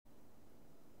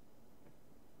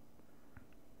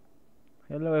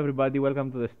Hello everybody, welcome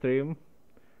to the stream.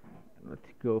 Let's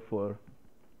go for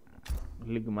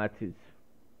league matches.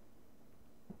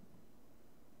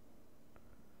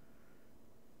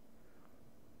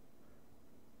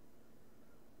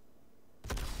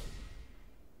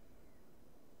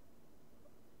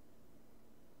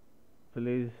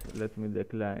 Please let me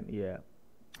decline. Yeah,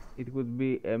 it would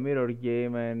be a mirror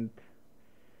game and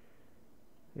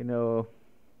you know,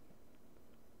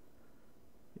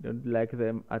 I don't like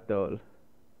them at all.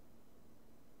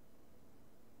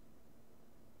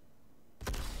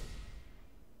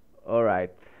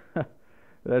 Alright,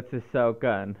 that's a Shao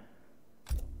Kahn.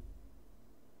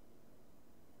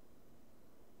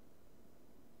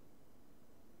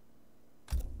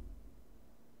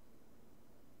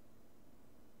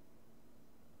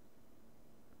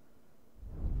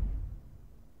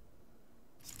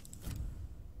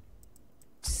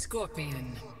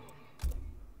 Scorpion.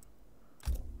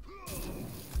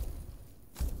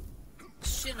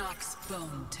 Shinnok's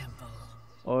Bone Temple.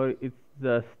 Or it's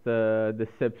just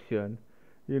deception,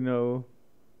 you know.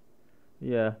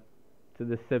 Yeah, it's a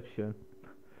deception.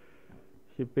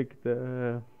 She picked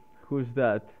who's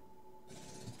that?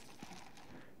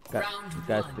 Round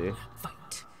Gotcha. one,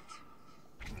 fight.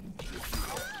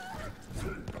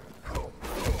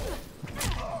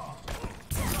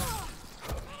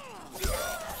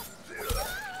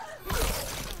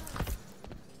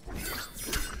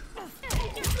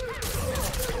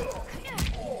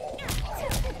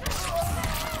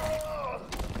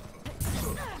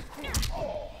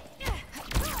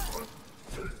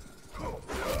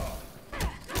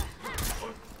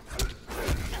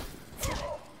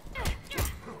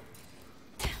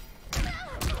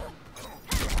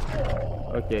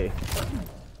 Okay.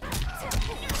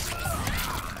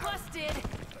 Busted.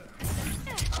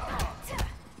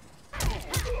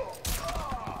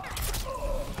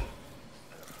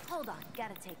 Hold on,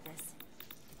 gotta take this.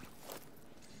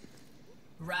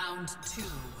 Round two,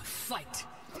 fight.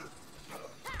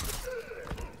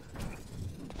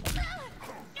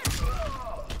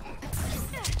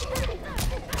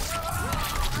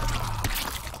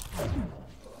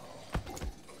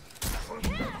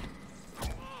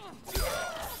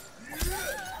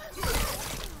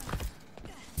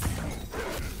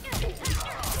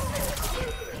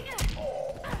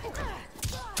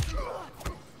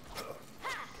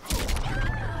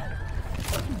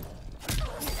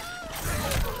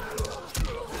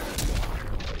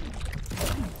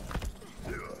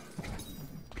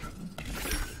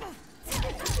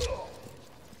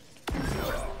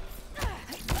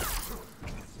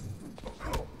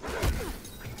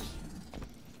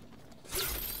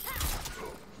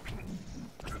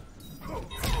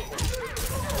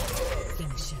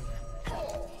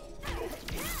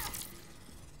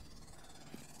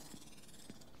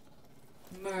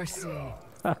 Mercy.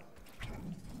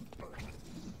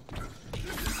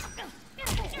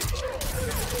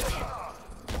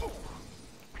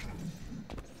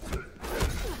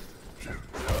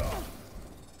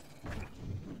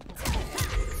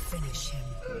 Finish him.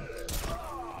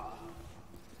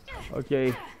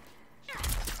 Okay.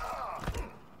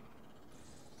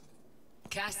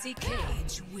 Cassie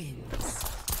Cage wins.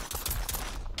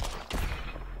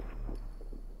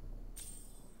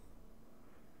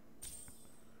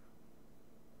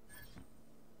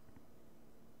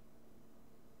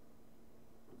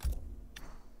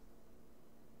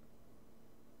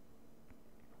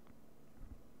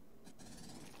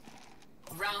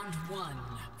 Round one,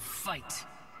 fight.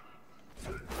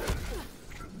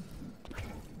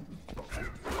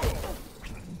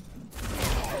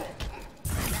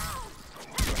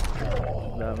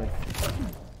 Damn it.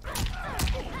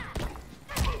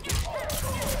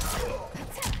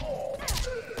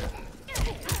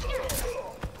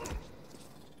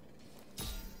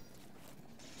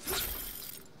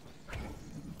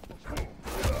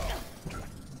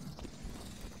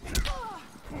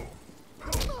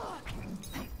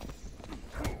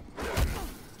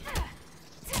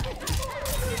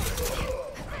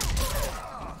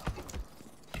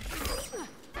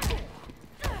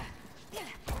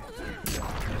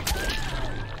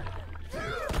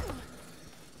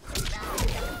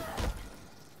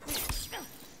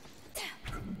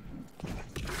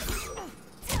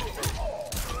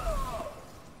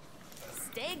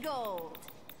 Stay gold.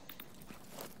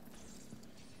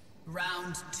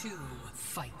 Round two,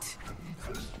 fight.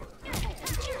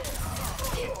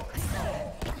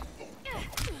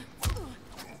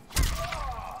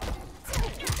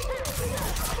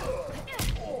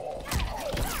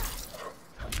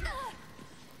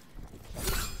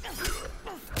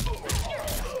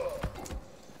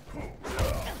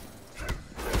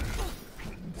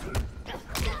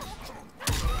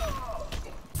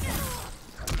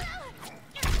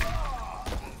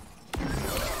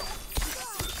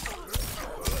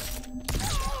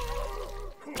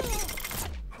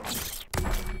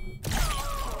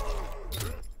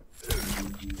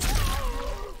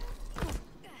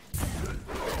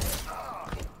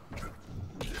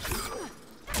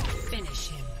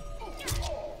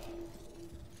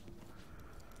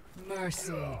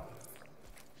 mercy.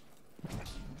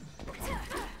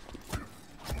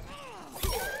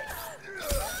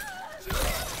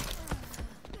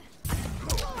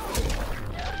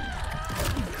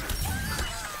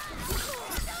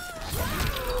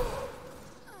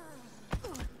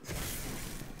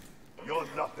 You're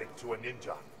nothing to a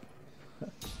ninja.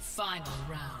 Final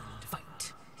round,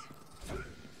 fight.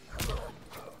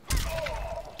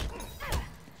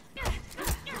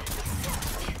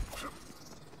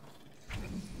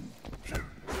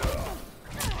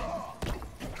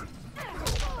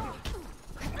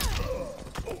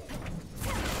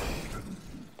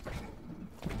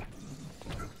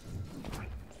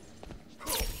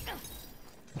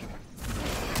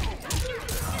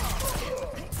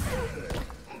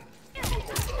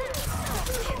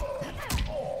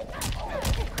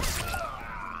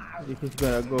 He's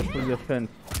gonna go for the fence.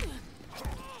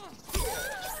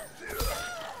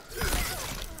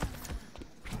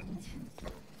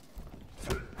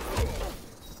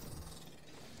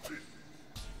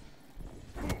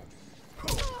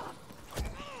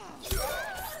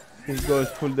 He goes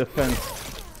full defense.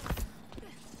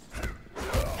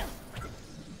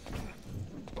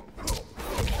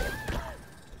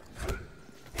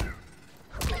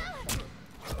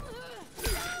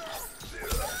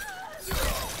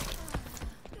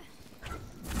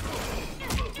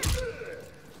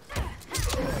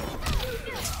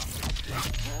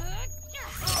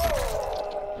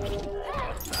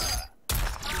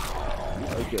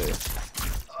 Okay.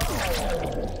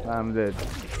 I'm dead.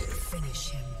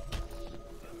 Finish him.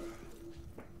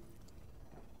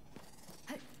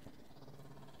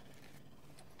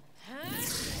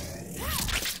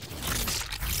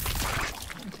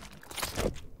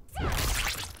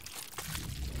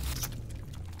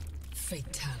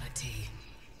 Fatality.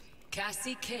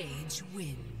 Cassie Cage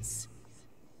wins.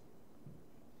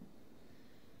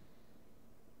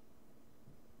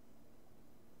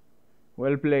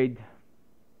 Well played.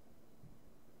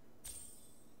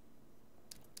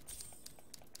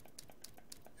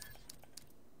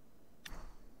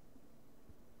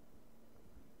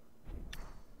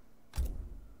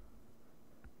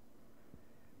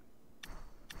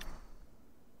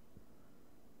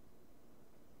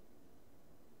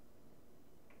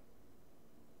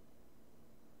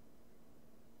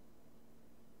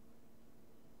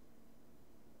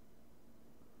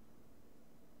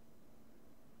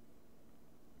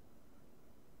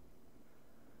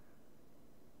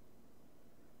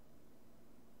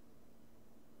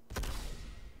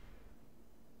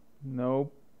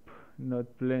 Nope, not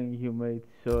playing you, mate.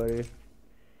 Sorry,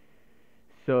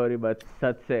 but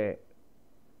such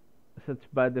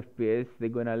bad FPS, they're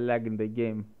gonna lag in the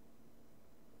game.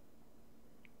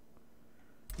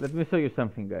 Let me show you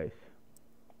something, guys.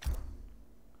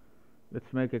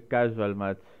 Let's make a casual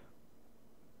match.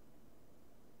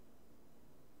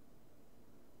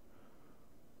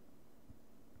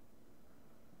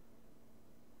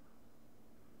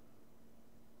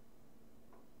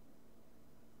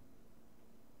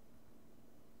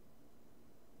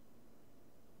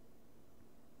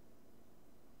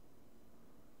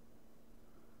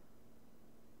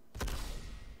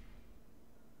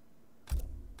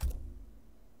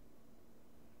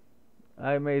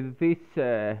 I made this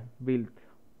build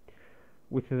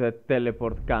with the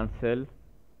teleport cancel.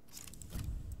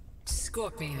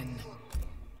 Scorpion.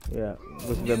 Yeah,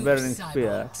 with the burning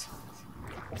spear. Cybot.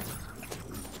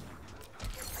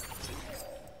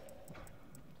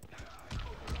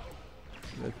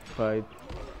 Let's fight.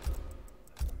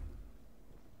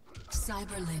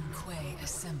 Cyberlin Quay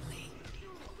Assembly.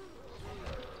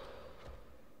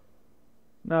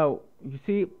 Now, you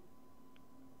see,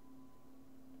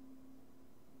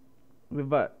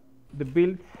 the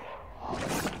builds,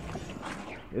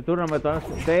 the tournament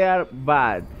ones, they are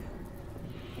bad.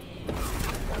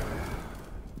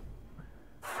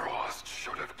 Frost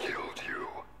should have killed you.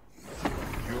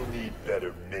 You need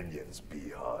better minions,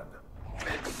 Bihan.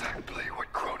 Exactly what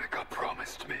Kronika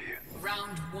promised me.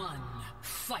 Round one,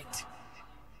 fight.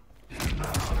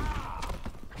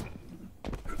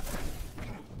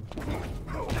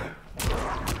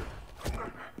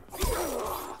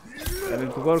 And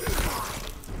it works.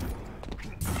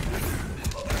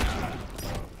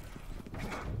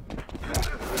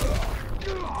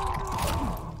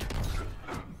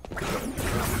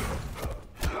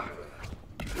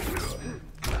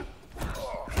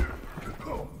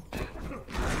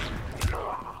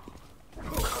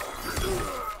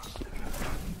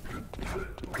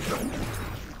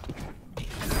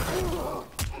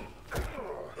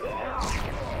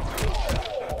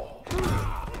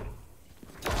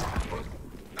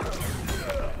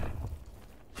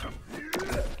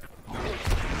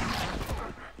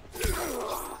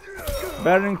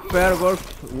 Burning Spear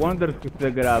works wonders with the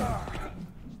grab.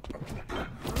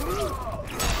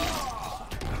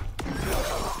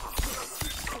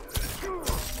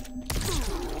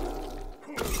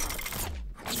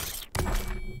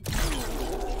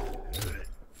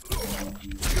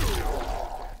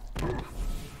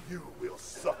 You will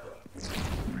suffer.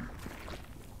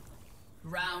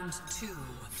 Round 2,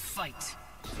 fight.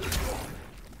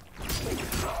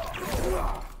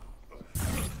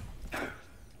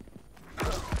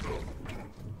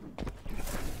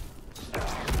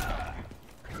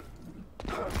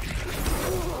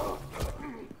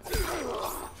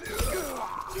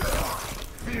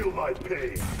 Feel my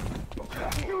pain.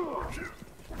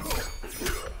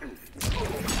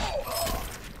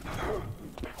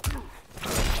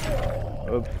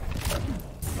 Oops.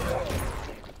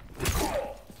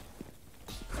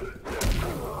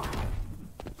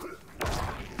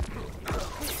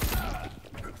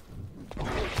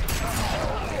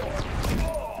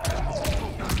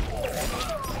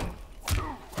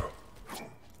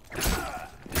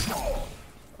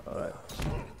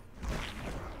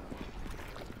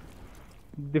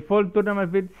 Default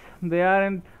tournament bits, they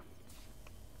aren't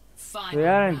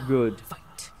Final good. round,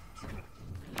 fight.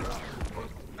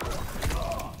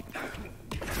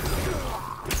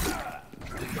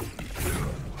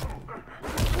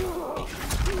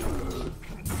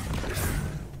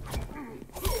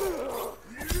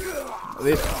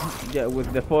 This, yeah,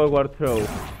 with the forward throw.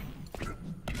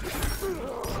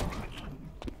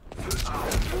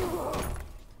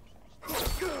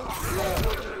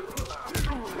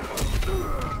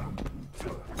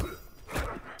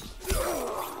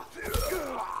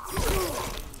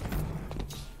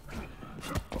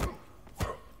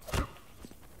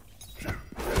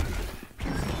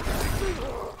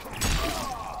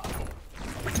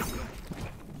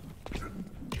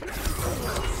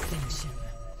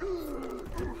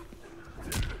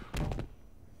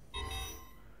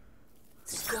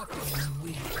 Scorpion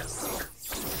wins.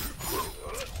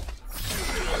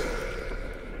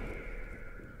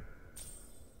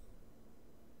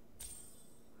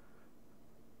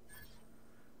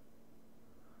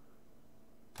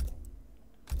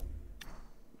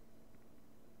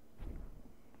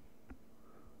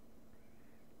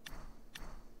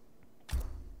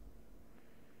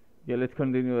 Yeah, let's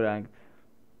continue ranked.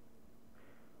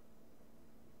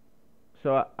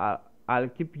 So I'll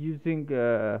keep using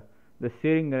the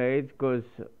Searing Rage because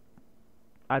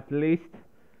at least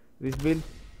this build,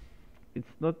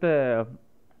 it's not a,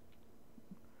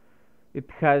 it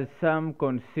has some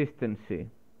consistency.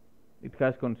 It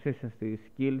has consistency,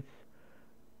 skills,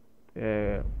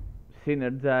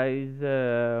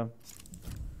 synergize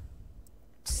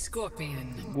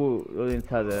Scorpion. with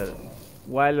each other.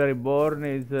 While Reborn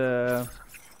is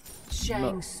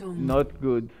Shang Tsung. not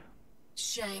good.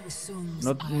 Shang Tsung's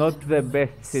Not island the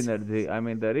best ruins. synergy. I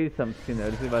mean, there is some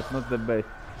synergy, but not the best.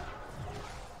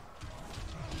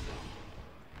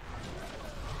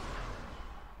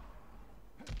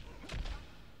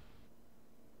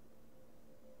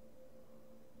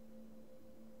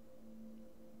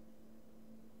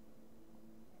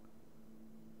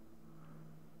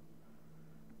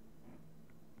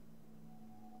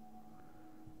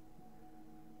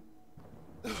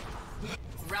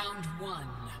 Round 1,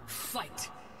 fight.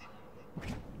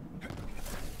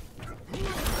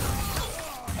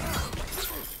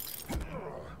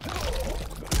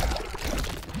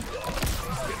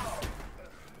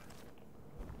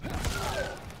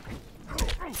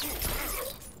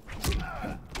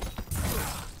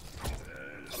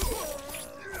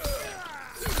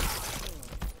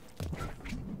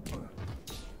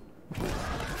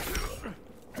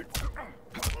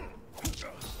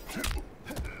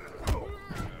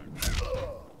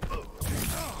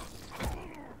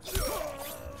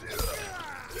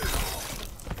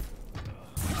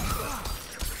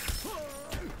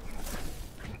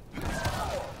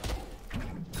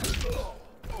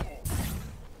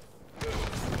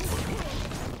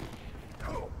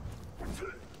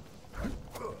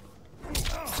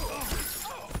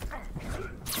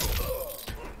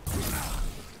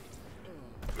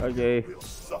 Okay, Will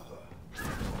suffer.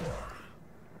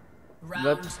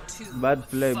 Round 2, bad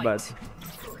play, fight. bad.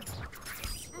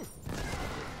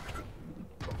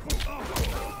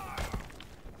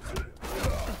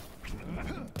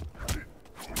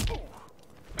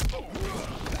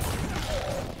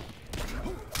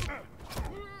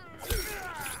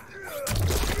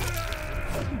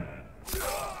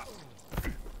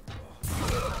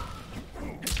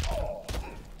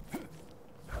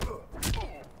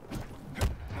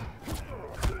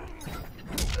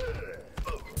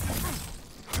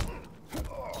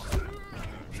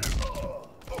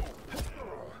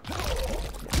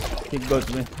 He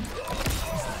got me.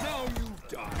 Now you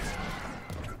die.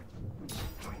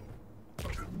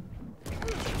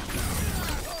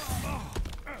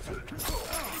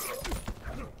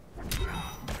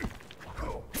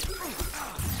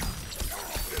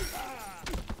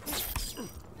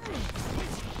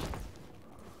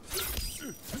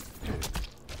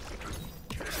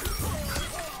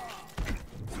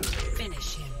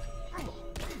 Finish him.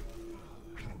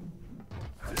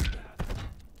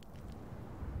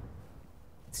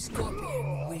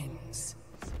 Scorpion wins.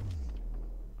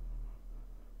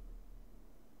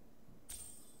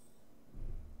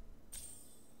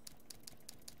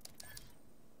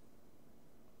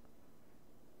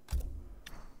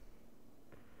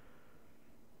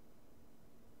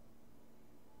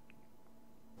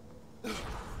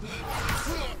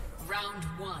 Round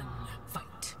one,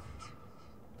 fight.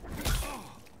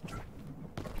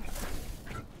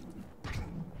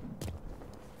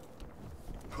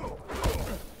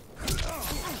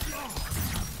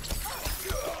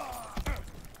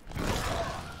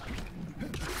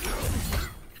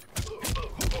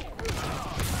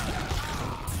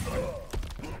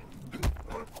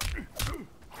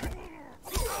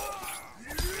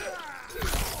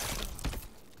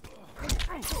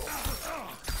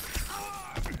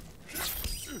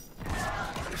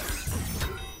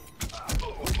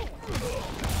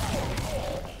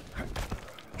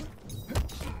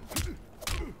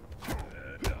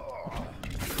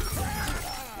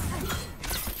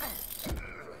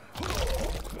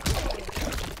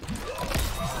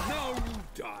 Now you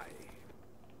die.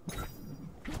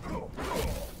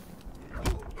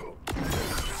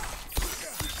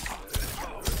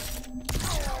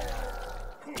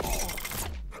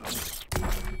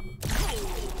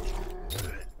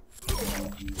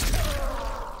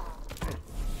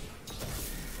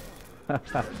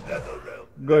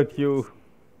 Got you.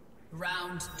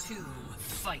 Round two,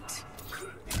 fight.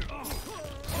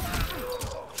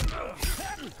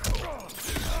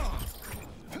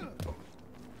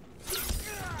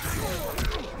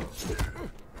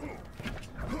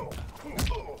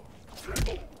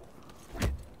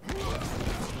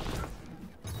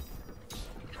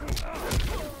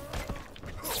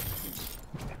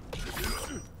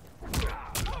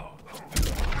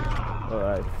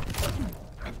 Alright.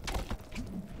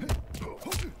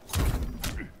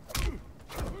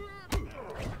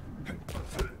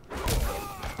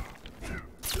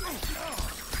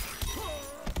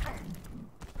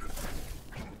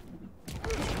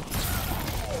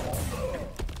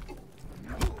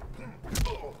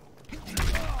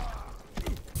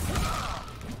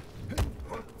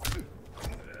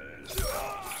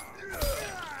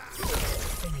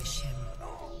 Finish him.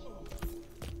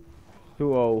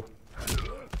 2-0.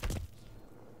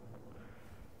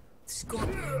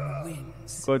 Scorpion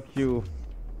wins. Got you.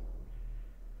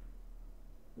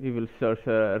 Evil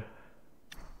sorcerer.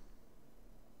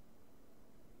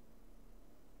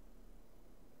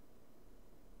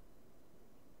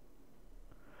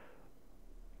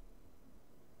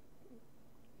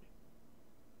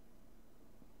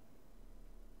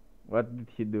 What did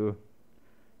he do?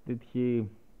 Did he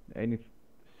any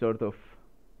sort of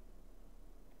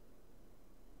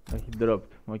he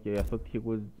dropped. Okay, I thought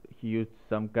he used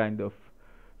some kind of,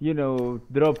 you know,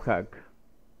 drop hack.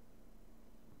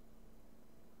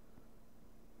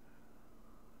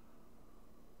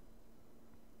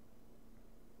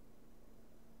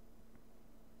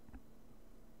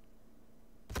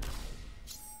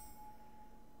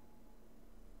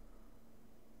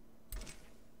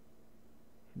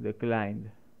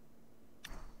 Declined.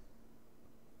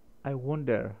 I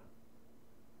wonder.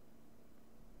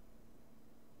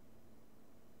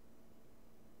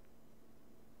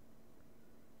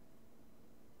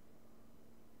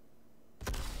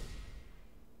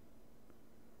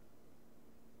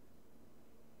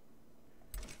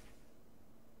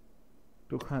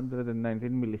 $219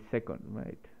 milliseconds,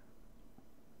 mate.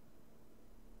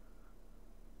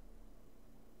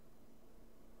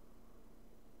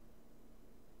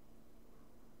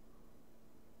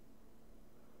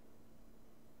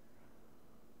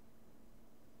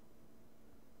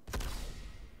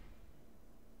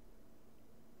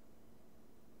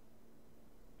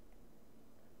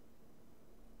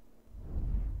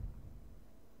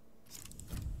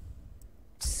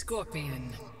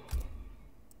 Scorpion.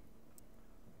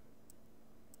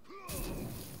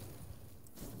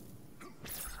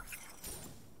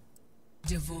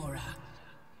 Devora.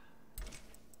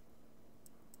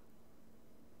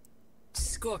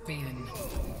 Scorpion.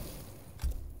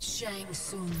 Shang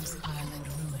Tsung's island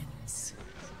ruins.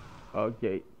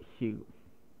 Okay, he.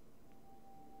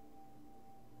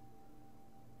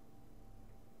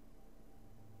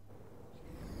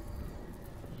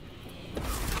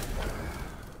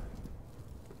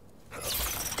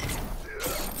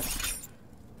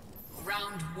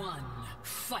 Round one,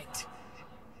 fight.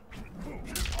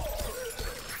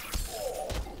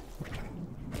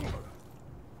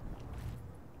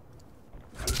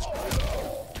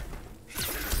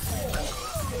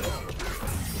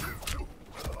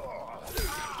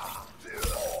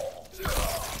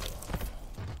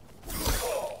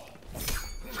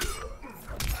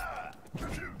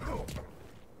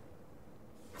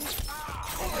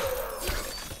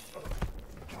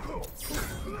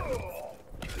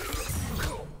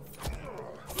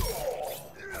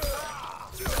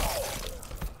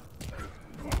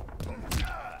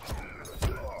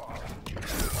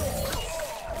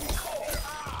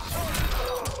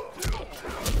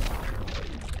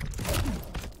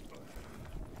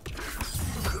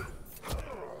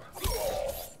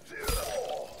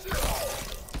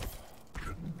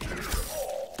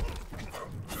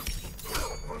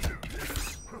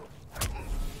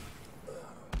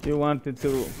 You wanted to.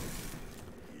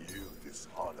 You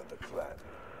dishonor the clan.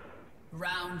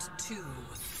 Round two,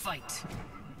 fight.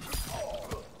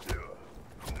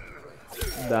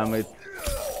 Damn it.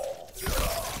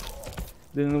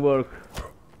 Didn't work.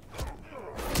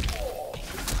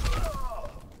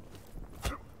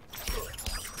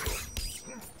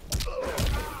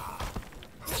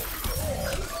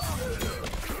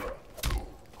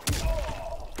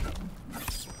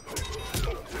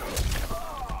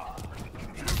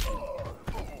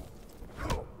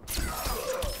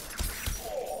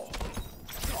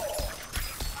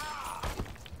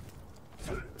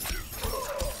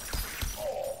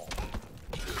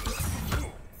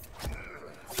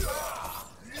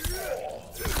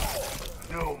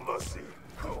 No mercy.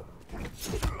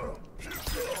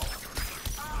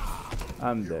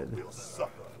 I'm dead. Will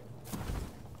suffer.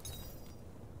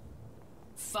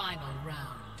 Final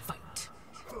round, fight.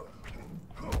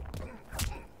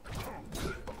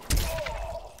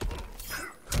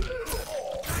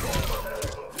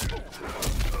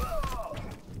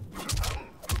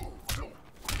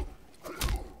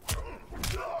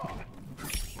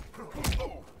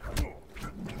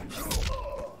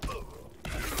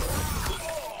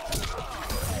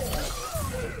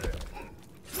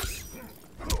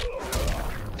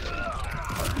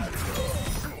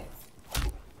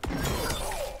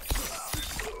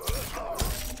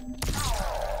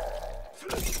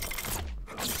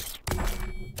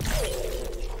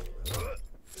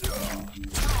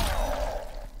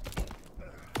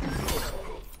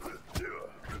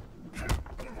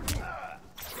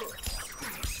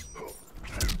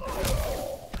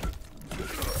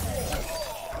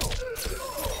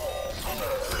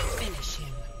 Finish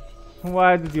him.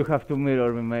 Why did you have to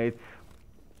mirror me, mate?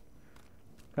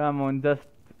 Come on, just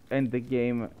end the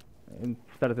game and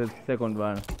start the second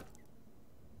one.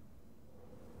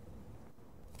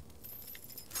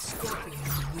 Scorpion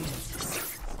wins.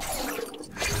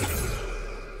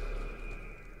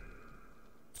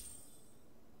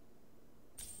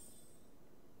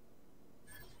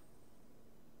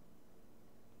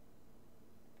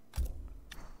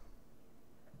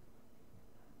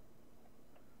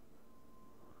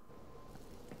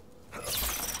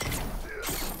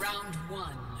 Round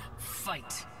one,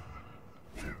 fight.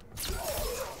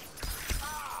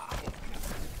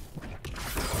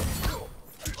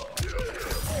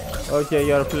 Okay,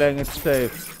 you're playing it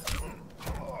safe.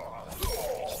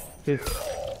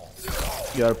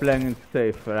 You're playing it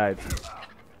safe, right?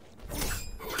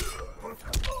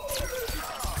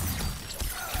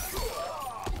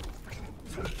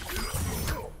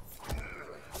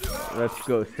 Let's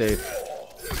go safe.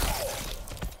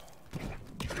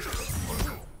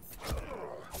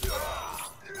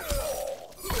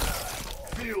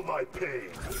 Feel my pain.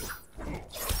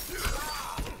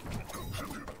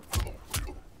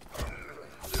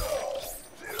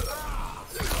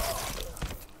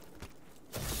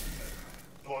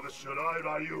 For the Shirai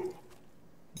Ryu.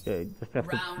 Okay, just have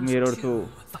to Round mirror two, too.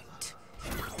 fight.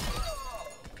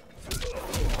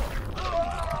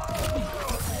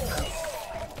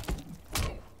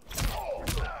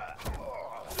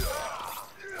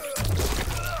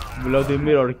 Bloody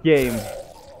mirror game.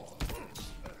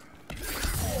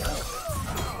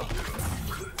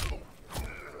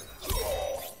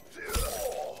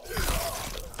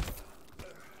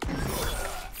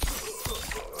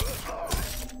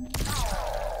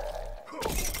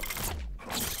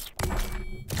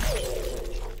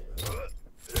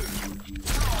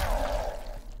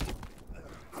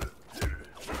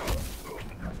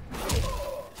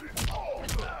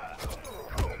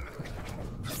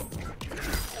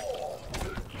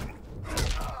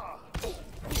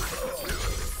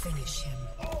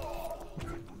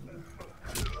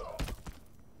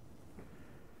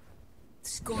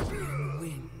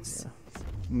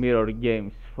 mirror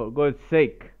games, for God's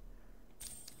sake.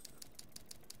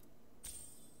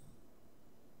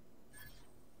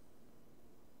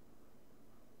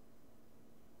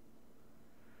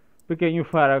 Pick a new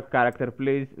fighter character,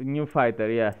 please. New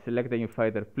fighter, yeah. Select a new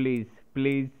fighter, please,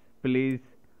 please, please.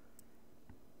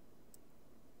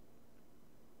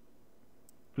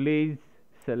 Please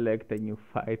select a new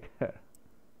fighter.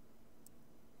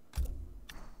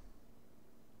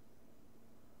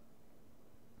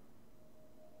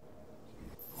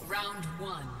 Round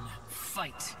one,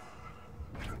 fight.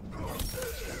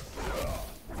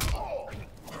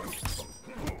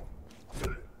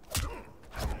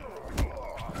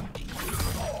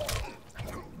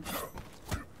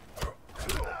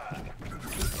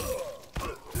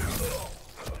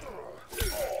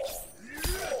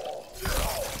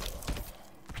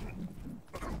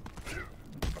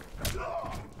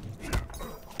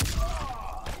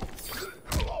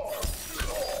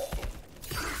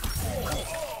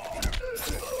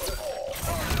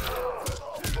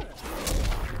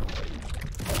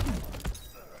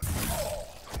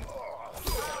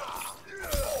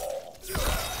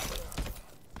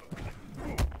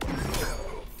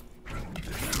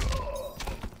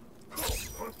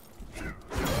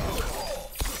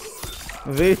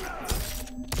 This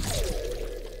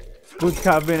could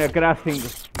have been a crashing.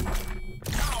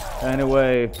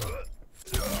 Anyway,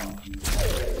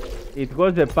 it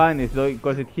was a punish though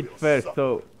because it hit first,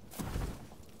 so.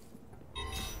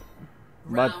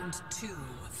 But Round two,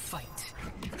 fight.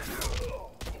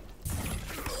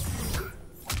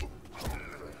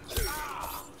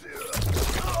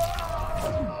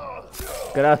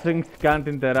 crashings can't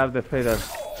interrupt the fatal.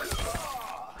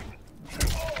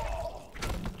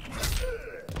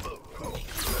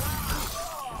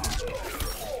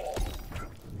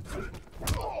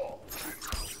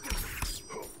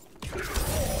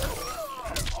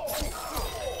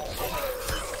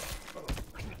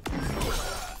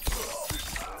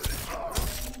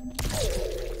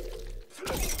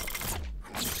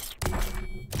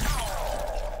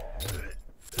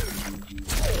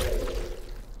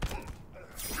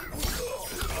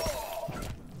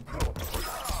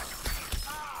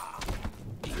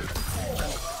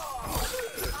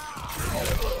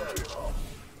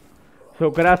 So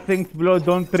crashing's blow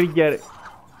don't trigger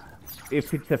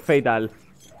if it's a fatal,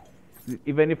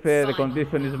 even if the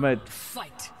condition is met.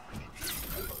 Fight.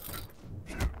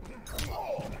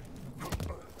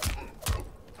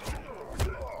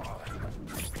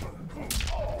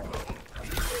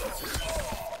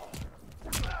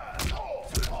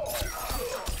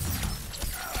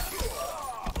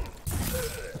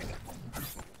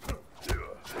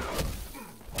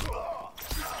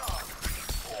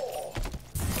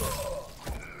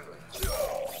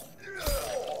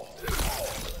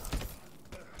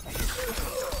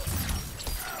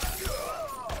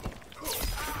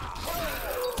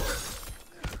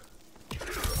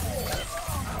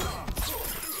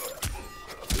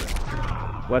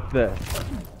 What's the?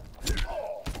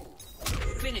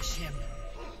 Finish him.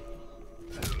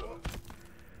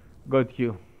 Got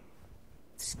you.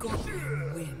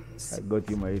 Scorpion wins. I got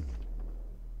you, mate.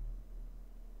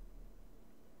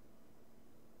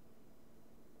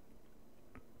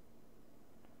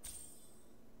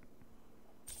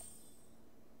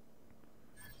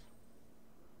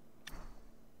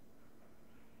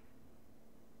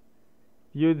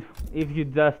 If you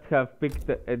just have picked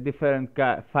a different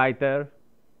fighter,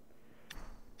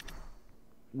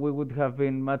 we would have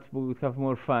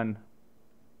more fun.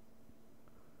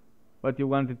 But you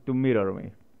wanted to mirror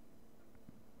me.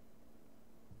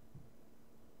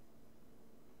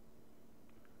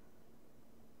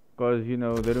 Cause you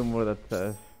know the rumor that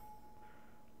says,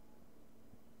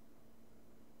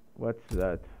 what's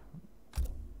that?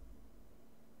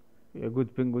 A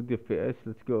good ping, good FPS,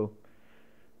 let's go.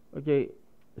 Okay,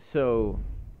 so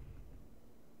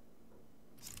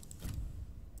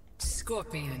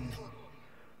Scorpion.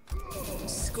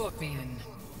 Scorpion.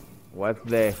 what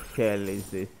the hell is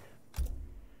this?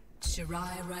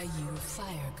 Shirai Ryu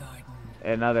Fire Garden.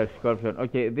 Another scorpion.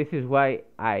 Okay, this is why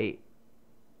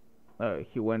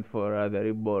he went for the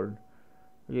reborn.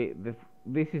 Okay,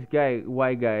 this is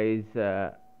why guys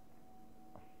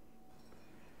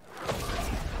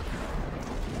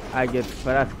I get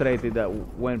frustrated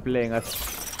when playing as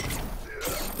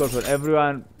scorpion.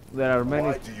 Everyone, there are many.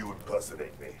 Why do you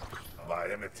impersonate me? My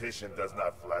imitation does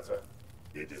not flatter.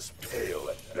 It is pale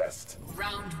at best.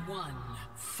 Round one,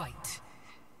 fight.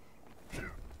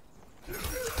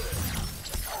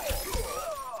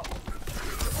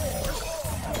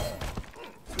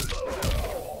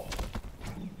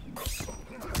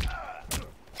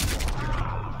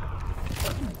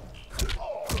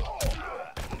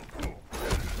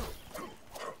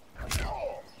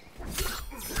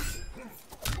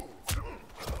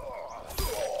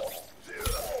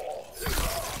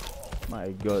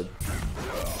 my god.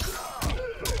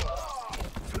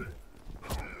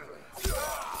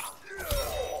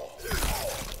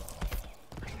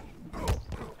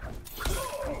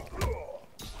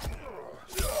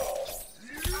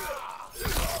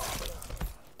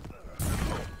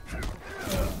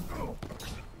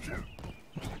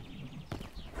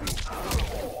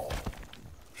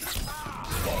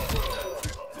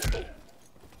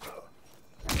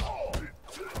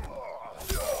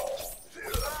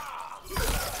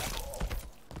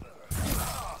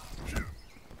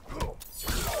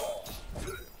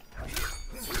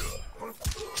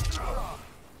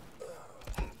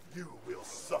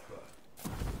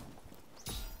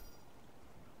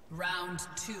 Round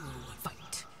 2,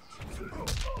 fight.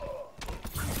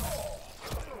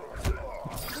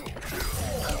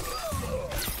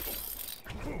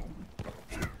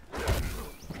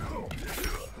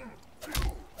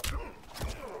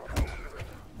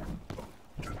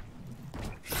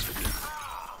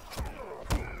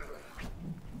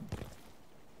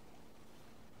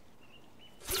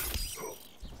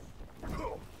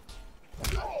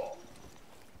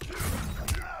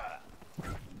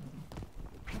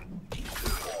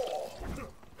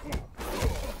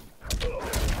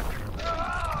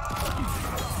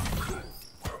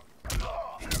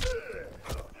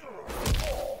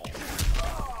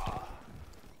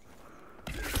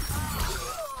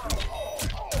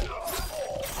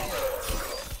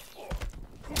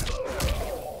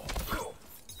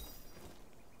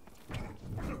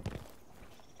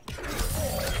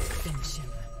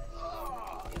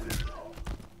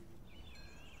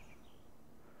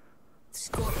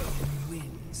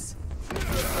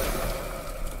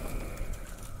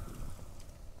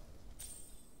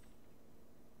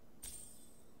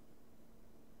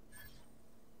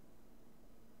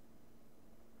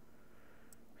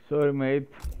 Sorry mate,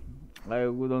 I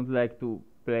wouldn't like to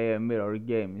play a mirror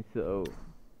game, so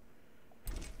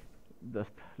just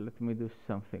let me do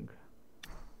something.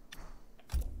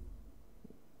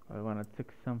 I wanna check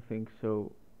something,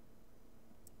 so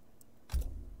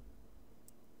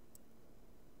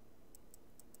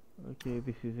okay,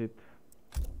 this is it.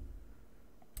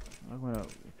 I'm gonna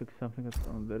check something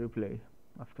on the replay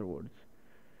afterwards.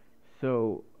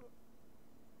 So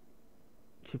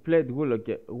she played well,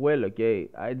 okay.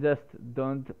 I just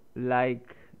don't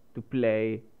like to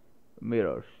play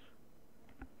mirrors.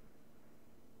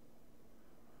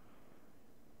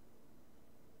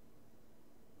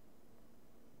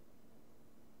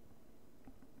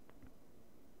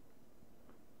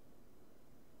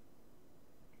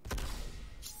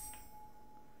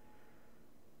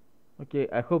 Okay,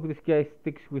 I hope this guy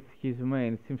sticks with his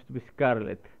main. It seems to be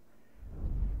Scarlet.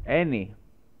 Any,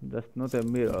 just not a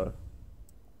mirror.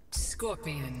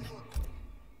 Scorpion.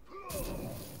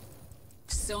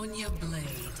 Sonya Blade.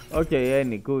 Okay,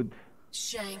 any, good.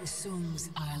 Shang Tsung's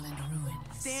Island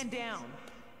Ruins. Stand down.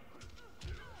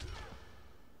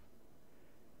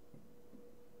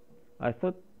 I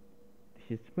thought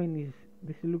his main is...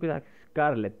 This looks like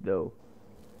Scarlet though.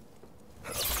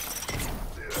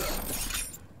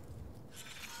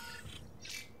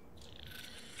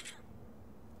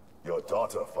 Your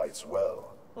daughter fights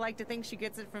well. Like to think she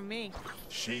gets it from me.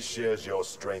 She shares your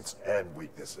strengths and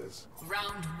weaknesses.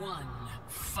 Round 1,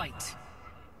 fight.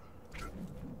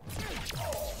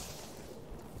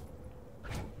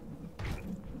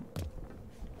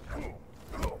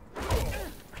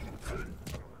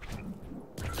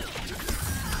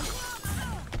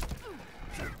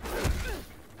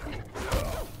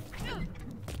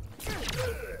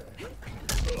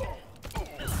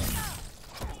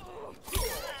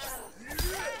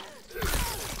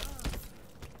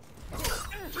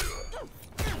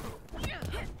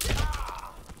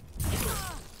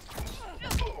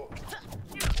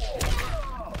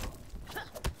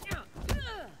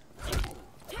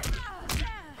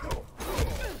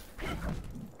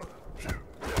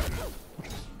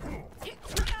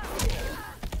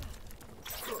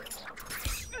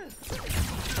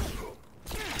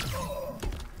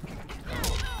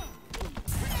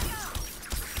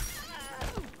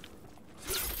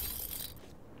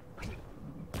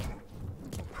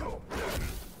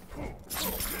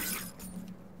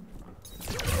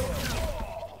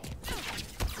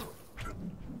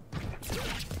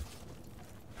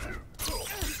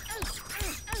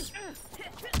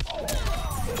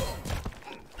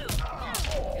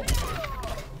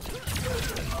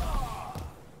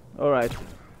 Alright.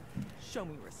 Show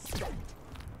me respect.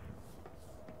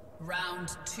 Round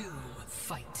 2,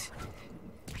 fight.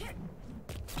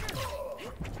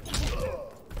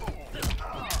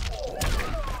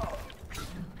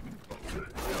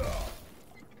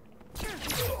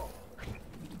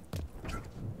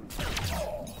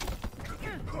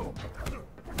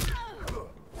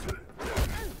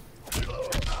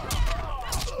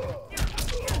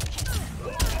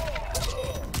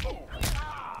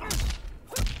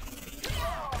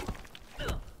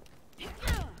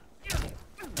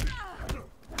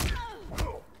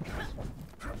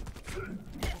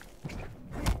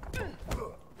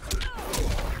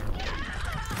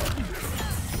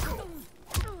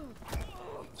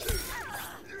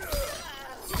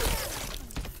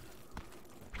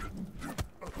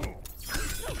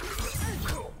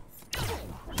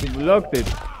 He blocked it.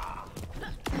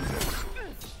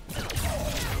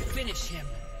 Finish him.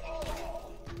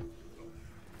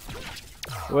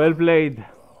 Well played.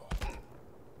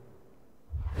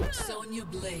 Sonya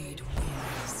Blade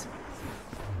wins.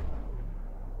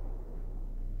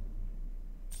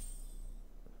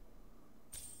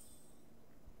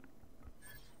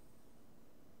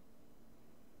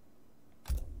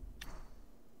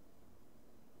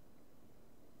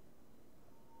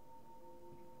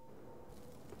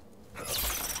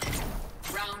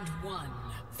 Round one,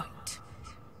 fight.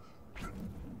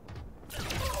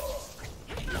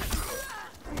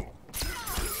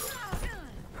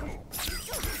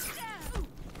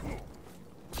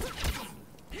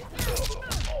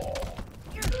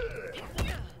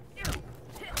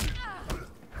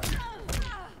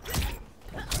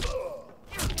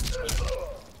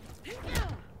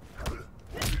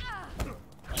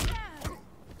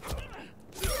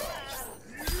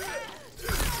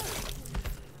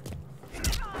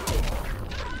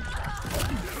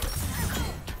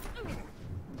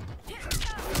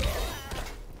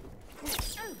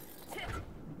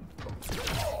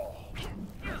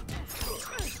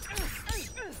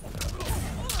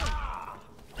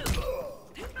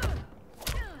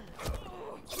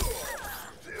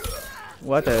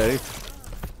 What a risk.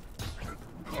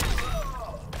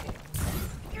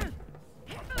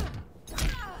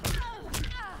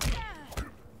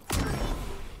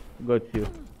 Got you.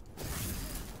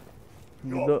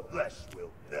 Your flesh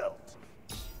will melt.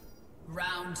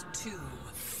 Round two,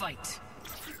 fight.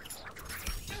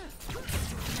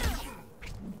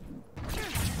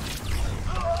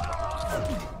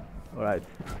 Alright.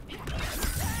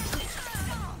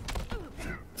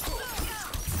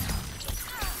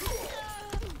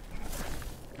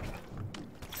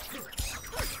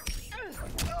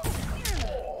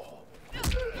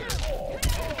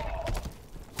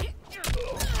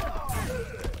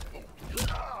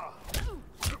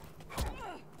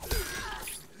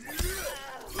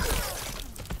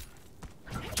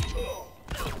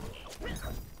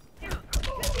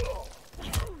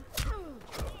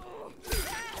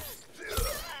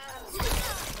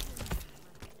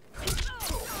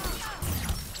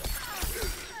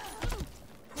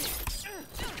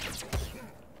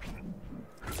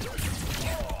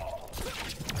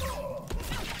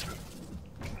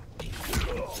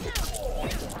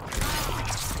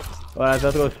 Alright,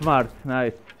 that was smart.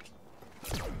 Nice.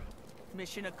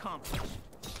 Mission accomplished.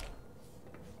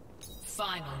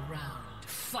 Final round,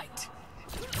 fight.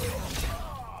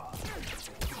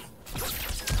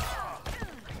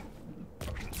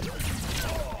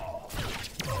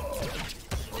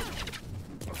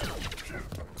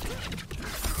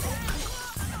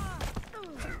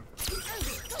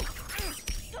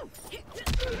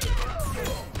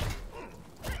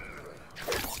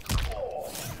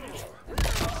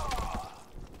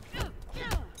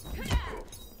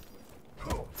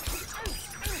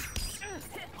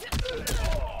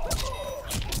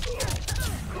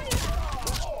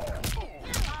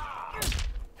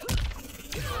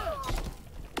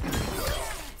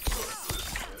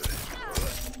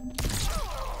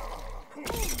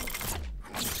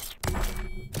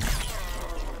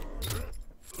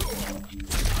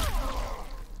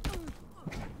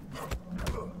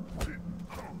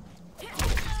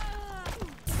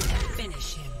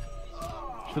 Finish him.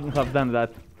 Shouldn't have done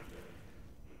that.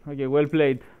 Okay, well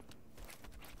played.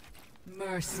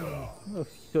 Mercy. Oh,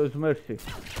 shows mercy.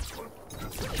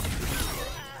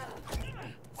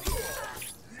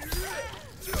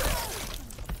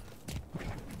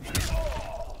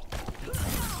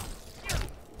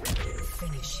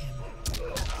 Finish him.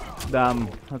 Damn,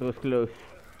 that was close.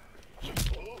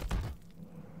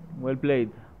 Well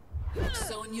played.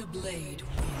 Sonya Blade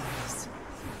wins.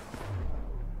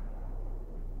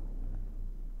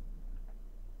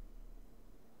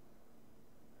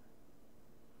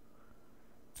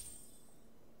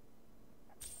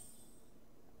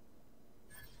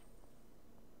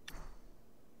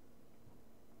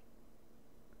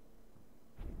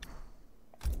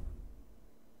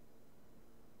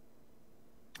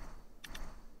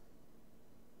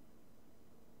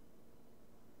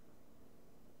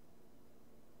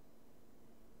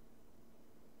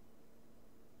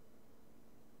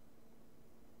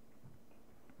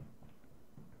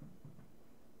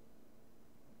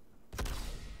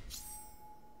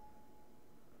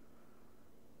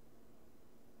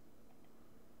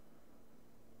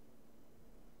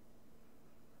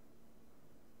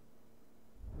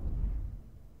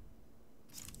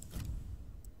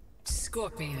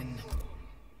 Scorpion.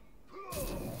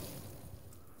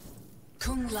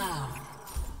 Kung Lao.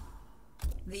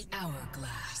 The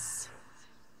Hourglass.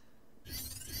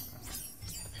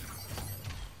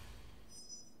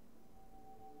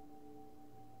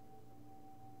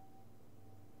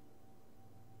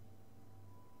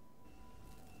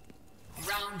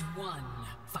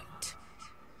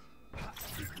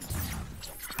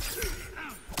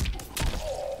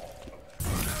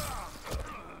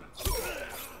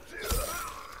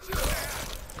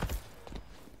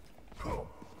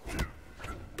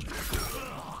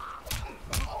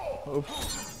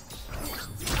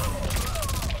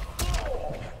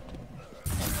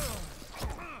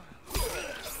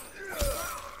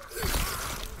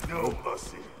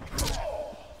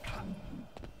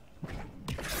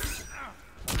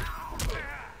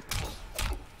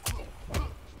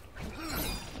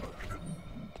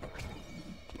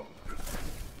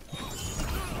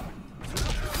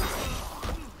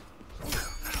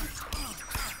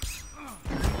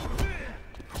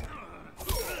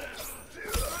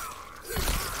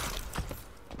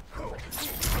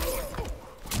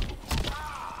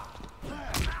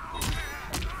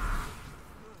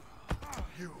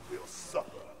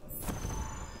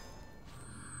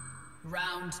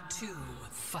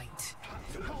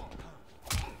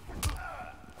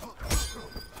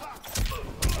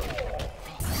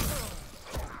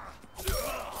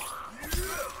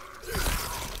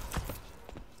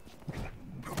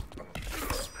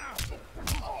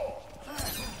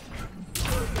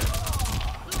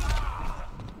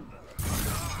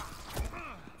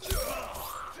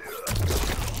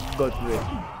 Got this.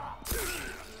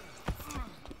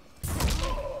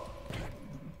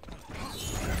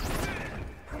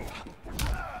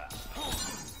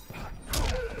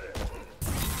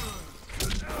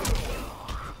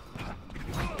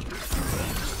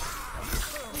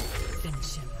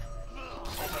 Finish him.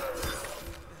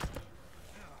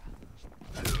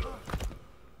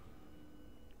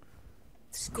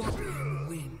 Scorpion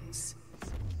wins.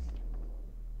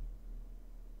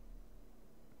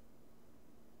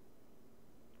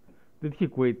 Did he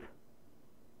quit?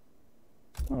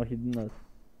 No, he did not.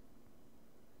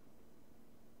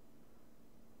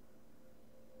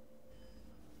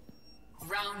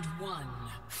 Round one,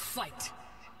 fight.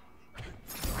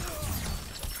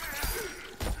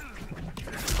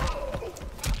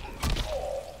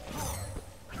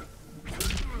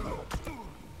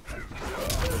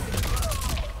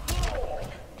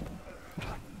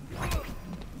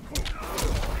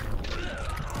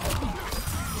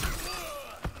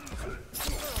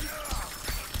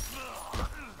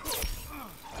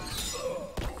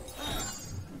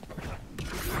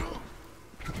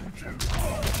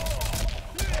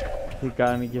 Τι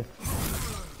κάνει και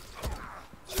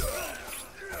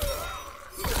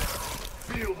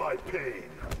Feel my pain.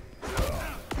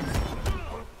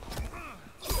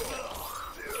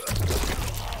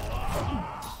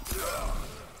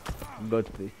 got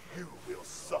this. You will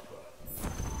suffer.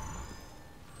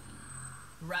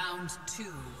 Round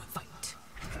two, fight.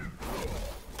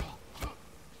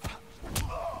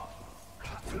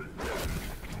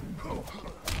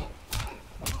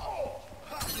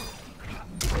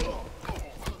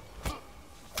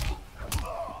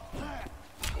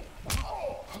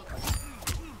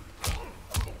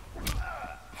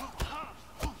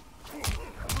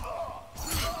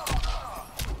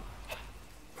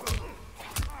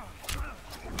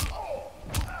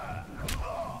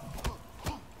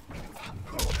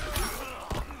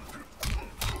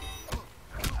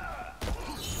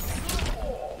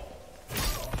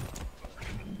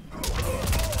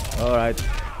 Alright.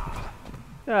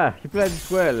 Yeah, he played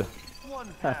it well.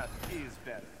 One half is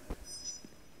better.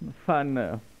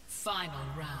 Fun. Final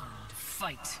round,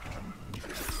 fight.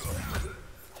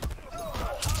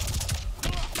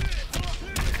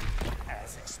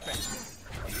 As expected.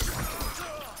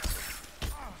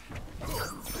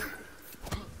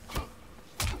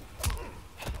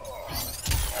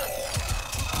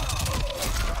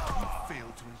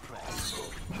 Failed to impress.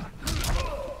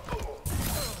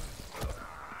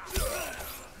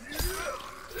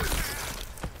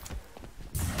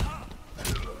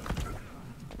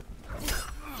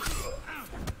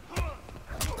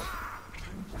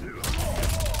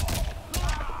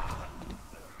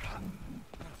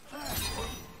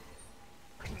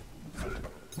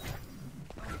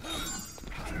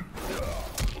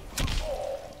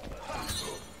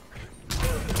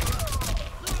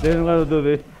 Didn't want to do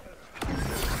this.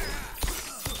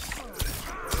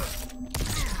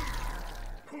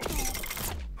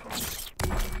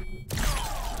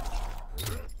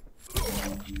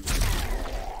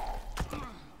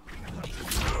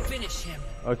 Finish him.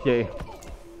 Okay.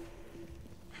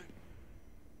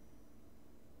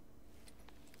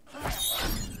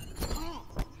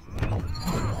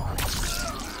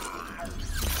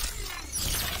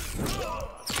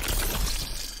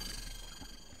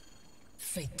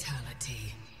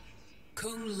 Fatality.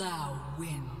 Kung Lao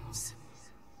wins.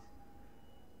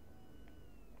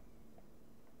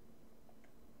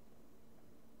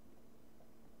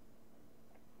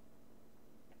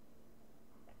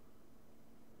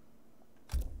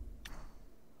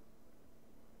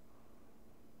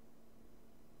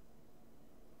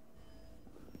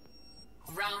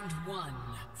 Round one,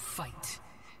 fight.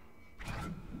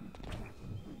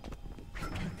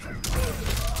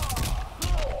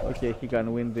 Okay, he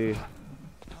can win the.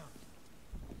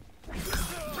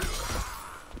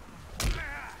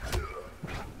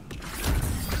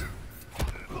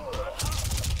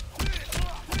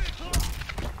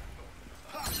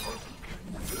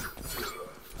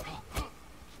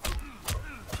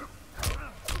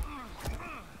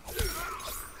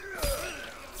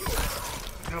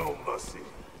 No mercy.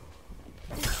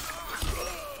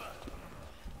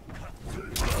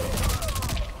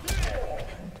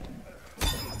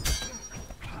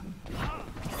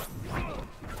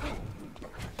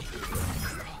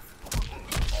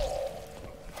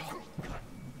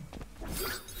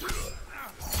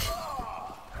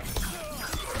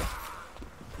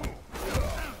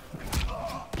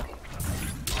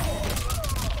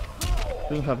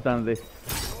 Shouldn't have done this.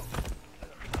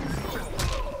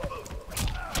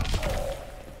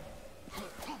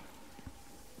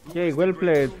 Okay, well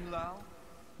played.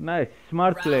 Nice,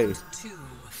 smart play. Round two,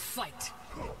 fight.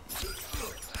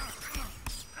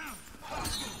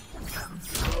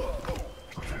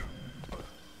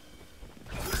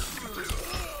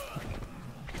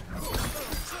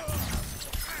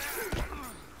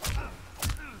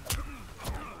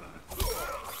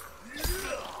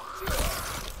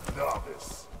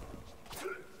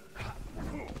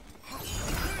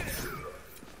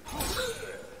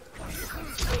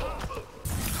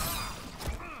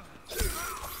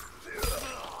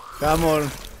 Come on,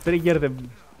 trigger the...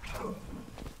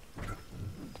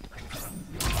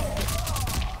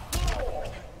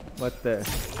 What the...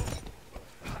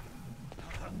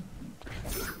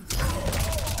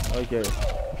 Okay.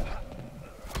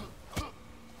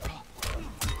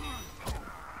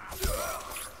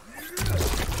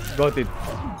 Got it.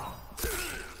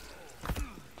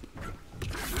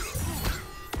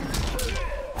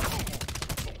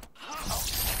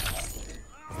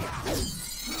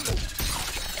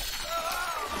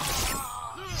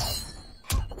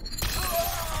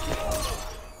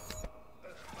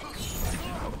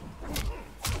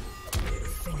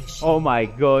 Oh my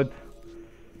god.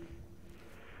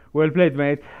 Well played,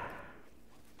 mate.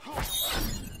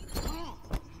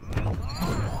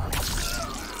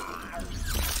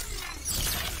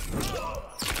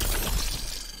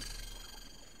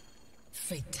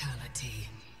 Fatality.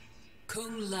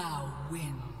 Kung Lao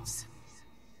wins.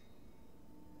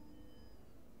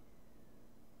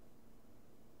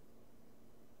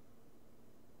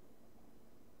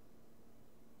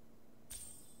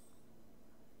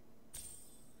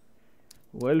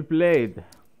 Well played.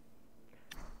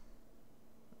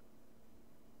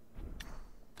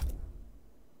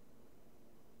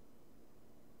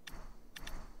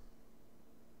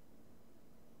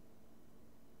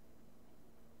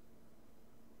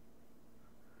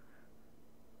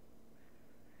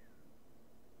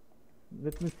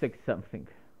 Let me check something.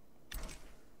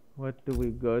 What do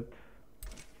we got?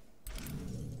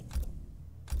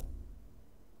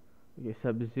 Okay,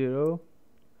 Sub-Zero,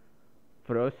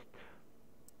 Frost,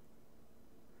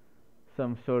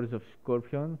 some sorts of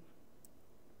Scorpion,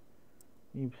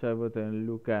 Imp Saibot and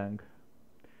Liu Kang.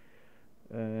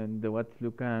 And what's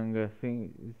Liu Kang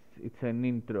thing? It's an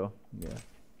intro. Yeah,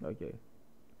 okay.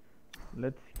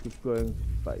 Let's keep going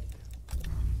to fight.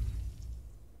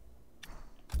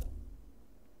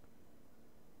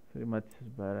 Three matches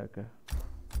Baraka.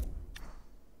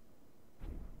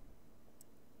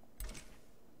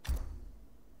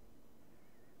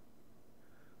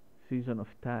 Season of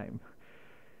Time.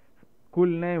 Cool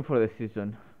name for the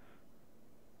season.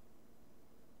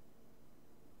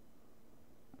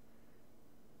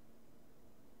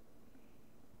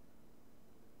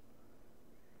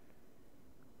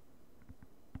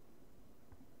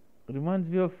 Reminds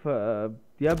me of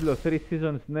Diablo 3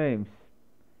 seasons names.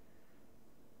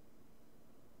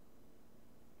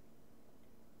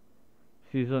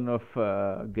 Season of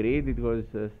Greed, it was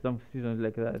some seasons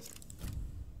like that.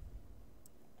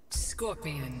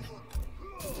 Scorpion.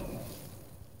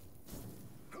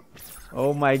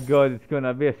 Oh my god, it's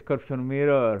gonna be a Scorpion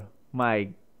mirror. My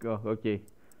god, okay.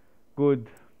 Good.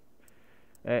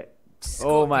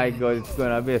 Oh my god, it's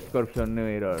gonna be a Scorpion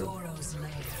mirror. Goro's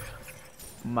lair.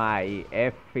 My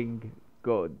effing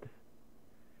god.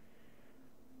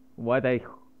 What I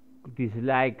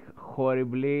dislike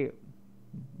horribly.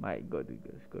 My god,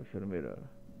 it's Scorpion mirror.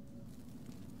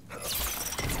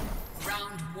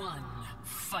 Round one,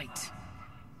 fight.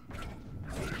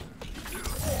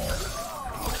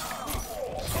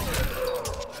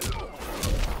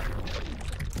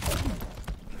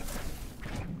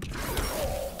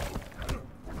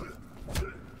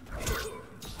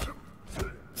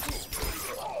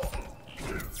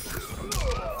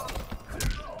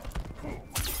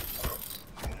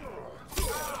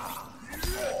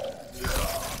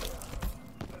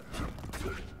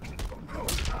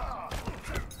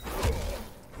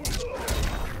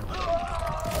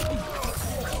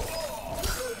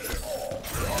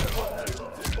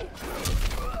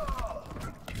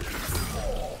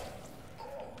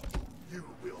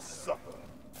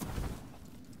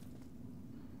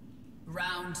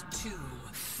 Round two,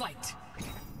 fight.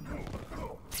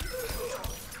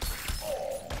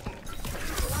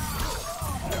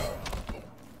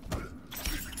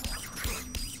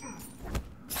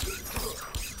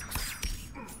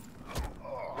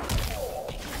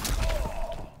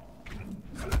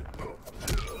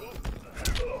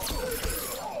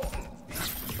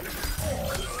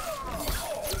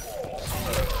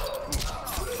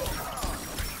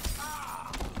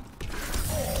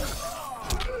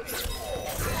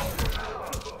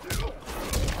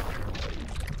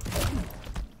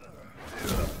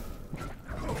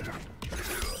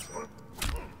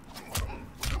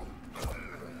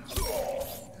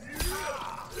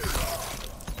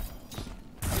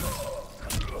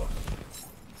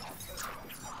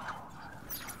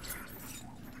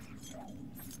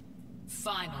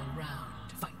 Final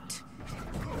round, fight.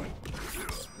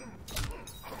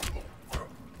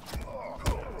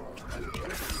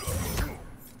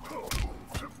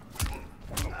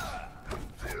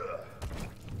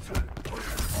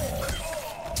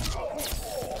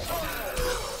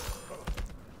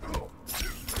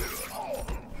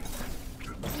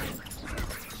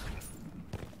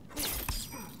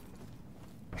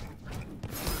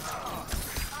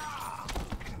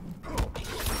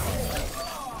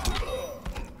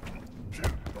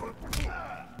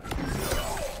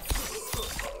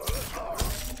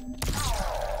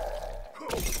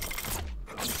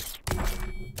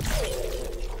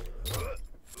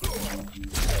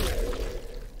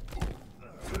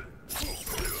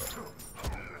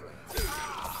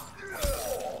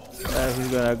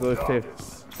 he's gonna go safe.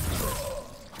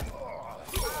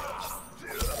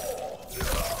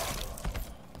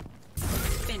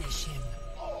 Finish him.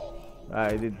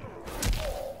 I did.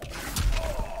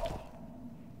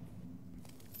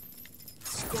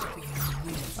 Scorpion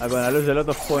wins. I'm gonna lose a lot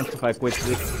of points if I quit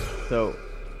this, so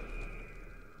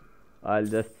I'll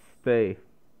just stay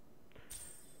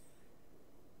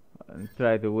and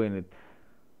try to win it.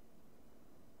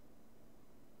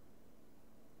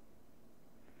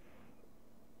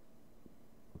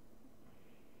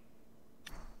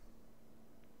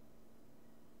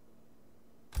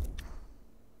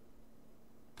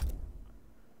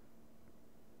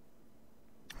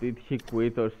 Did he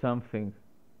quit or something?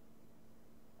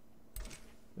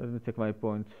 Let me check my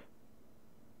points.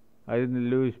 I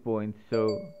didn't lose points,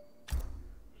 so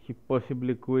he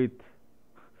possibly quit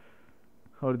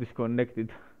or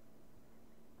disconnected.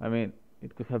 I mean,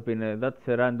 it could have been that's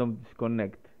a random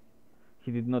disconnect.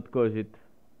 He did not cause it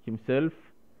himself,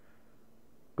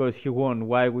 because he won.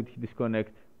 Why would he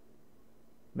disconnect?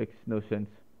 Makes no sense.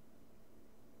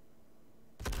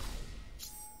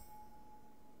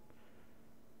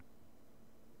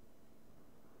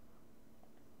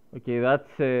 Okay, that's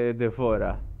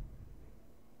Devora.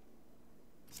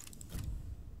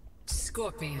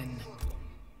 Scorpion.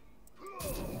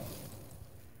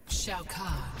 Shao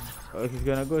Kahn. Oh, he's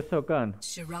gonna go Shao Kahn.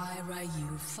 Shirai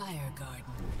Ryu Fire Garden.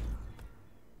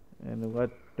 And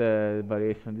what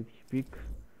variation did he pick?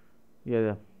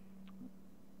 Yeah,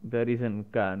 there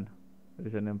isn't Khan. There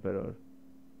is an Emperor.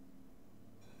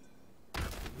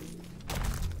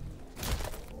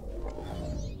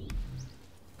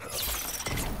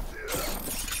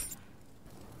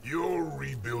 Your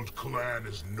rebuilt clan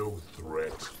is no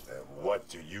threat. And what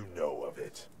do you know of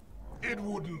it? It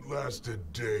wouldn't last a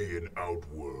day in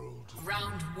Outworld.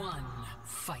 Round 1,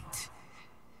 fight.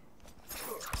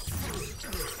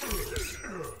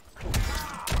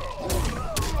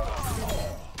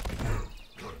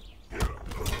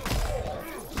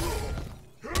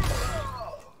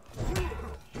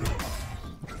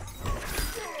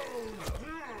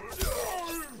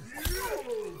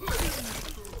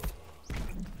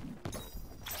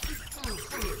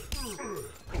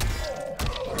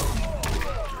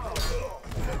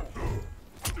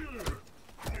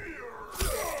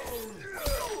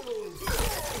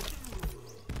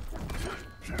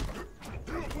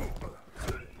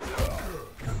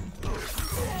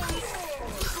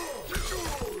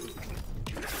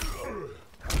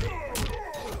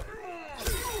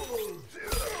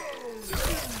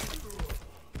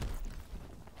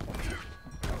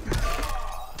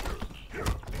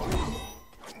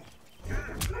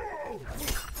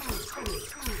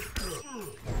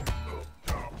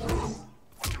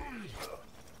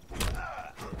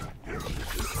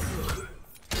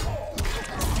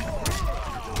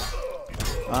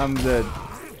 I'm dead.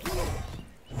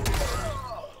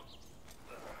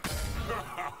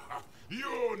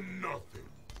 You're nothing.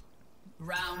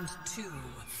 Round 2,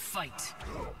 fight.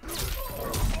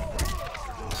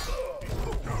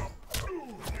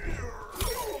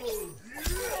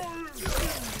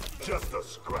 Just a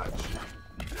scratch.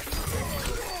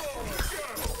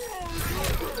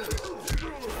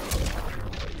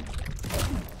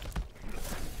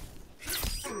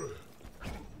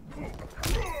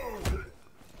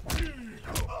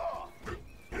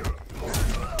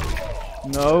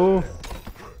 No.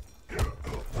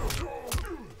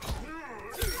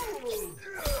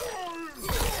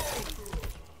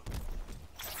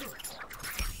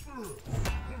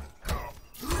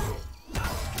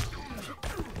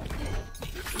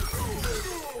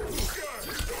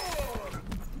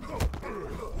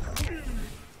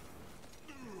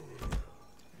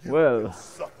 Well,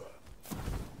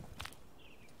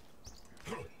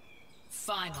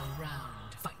 Final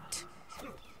round, fight.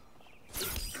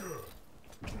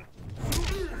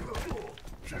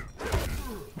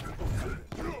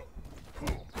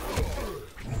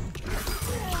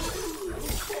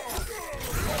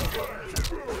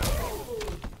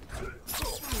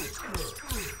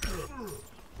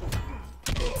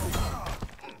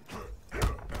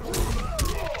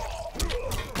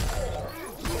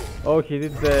 oh, he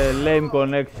did the lame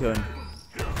connection.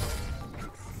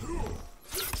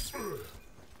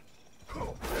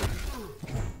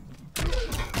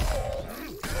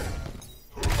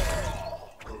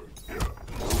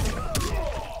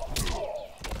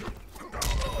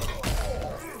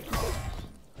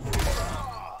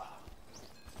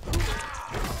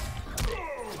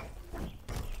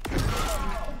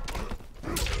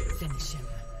 Finish him.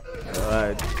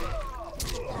 Alright.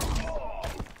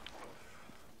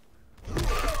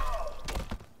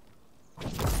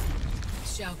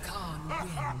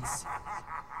 wins.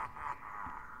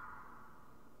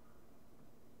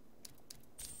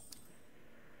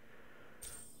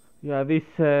 Yeah, this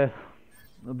the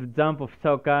jump of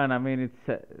Shao Kahn, I mean,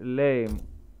 it's lame.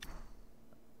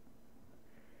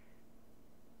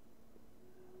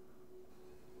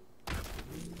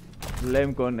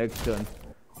 Lame connection.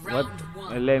 What Round a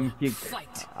one. lame kick.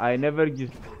 Fight. I never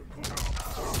used.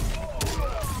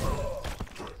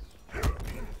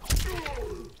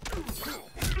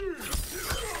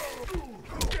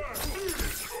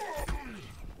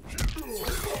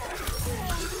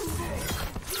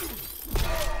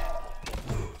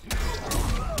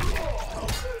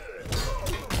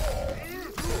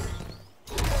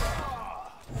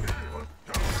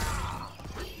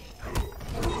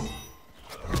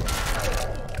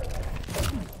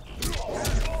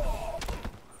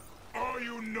 Are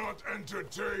you not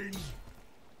entertained?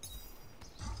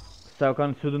 Shao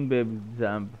Kahn shouldn't be able to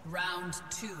jump. Round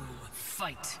two.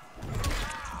 Fight.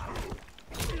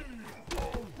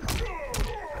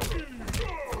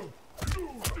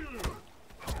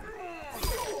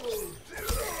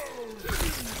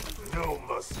 No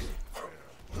mercy.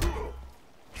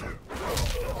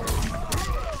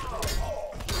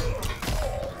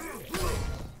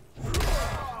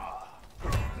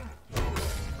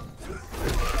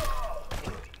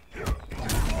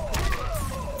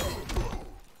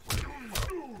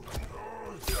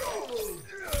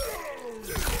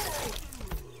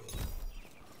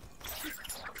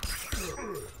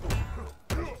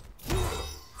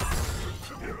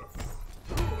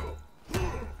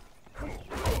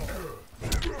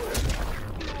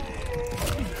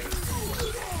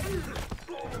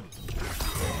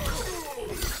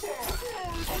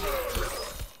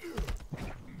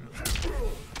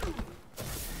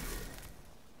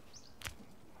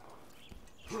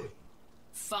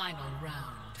 Final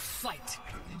round. Fight.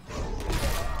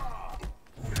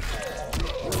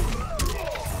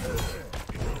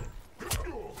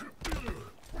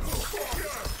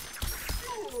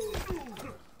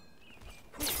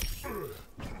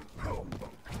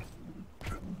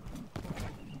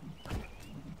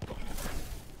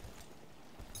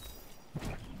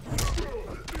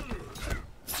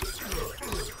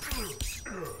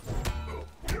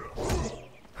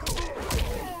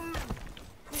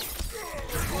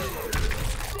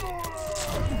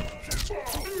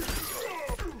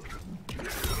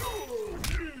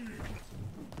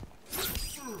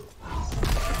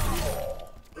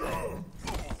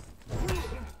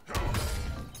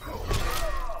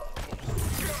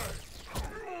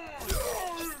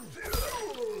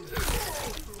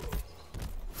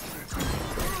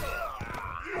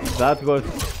 That was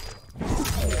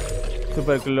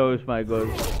super close, my god.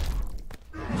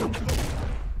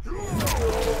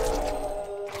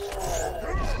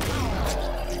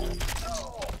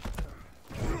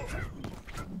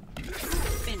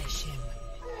 Finish him.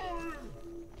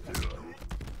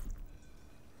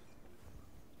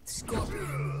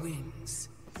 Scorpion wins.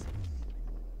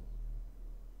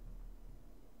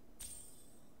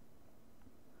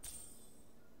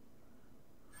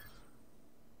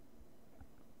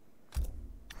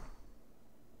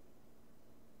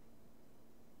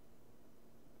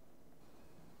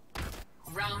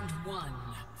 Round one.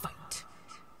 Fight.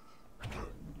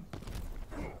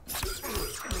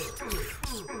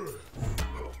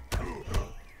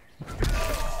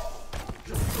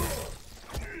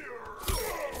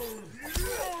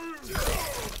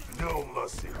 No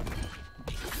mercy.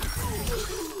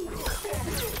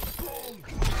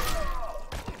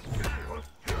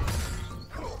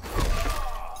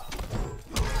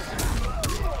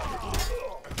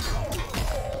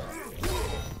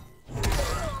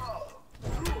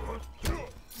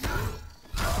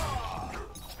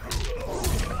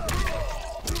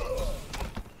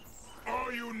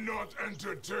 Are you not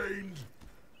entertained?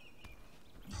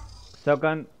 Shao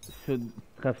Kahn should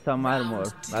have some armor.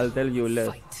 Round two. I'll tell you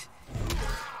later. Fight.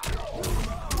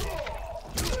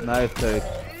 Nice choice.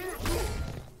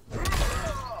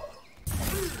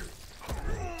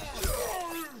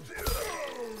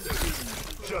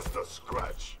 Just a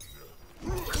scratch.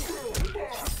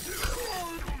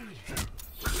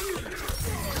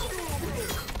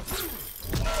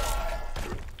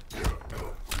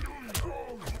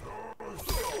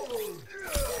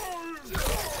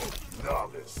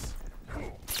 Novice.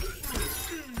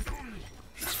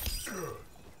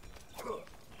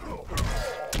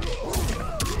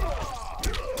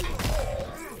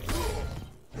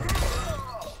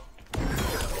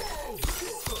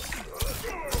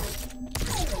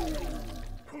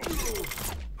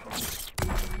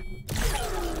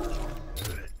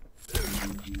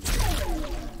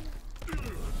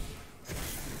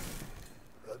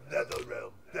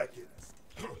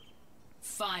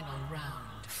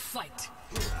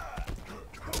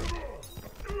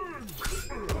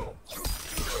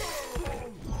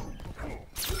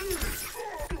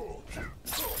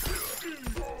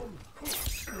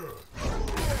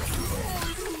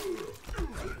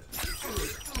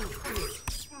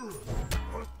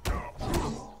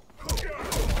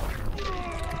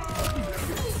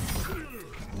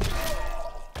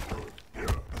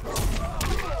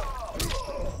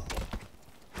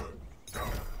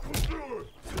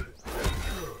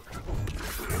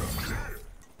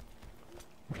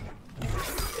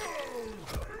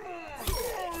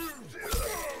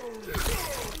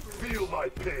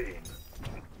 pain.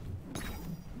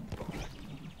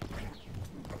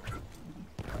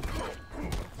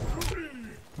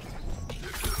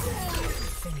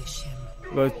 Finish him.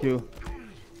 Got you.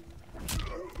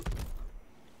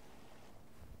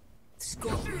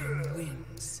 Scorpion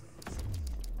wins.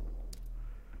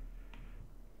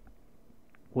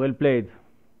 Well played.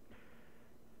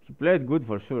 He played good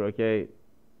for sure, okay?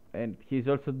 And he's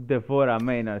also Devora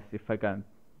mainers if I can.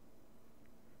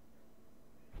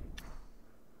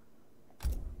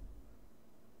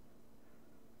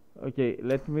 Okay,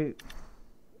 let me...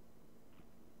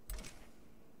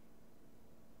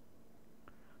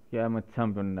 Yeah, I'm a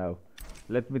champion now.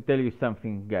 Let me tell you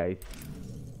something, guys.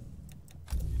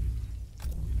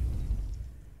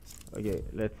 Okay,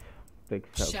 let's take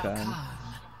Shao Shao Kahn. Kahn.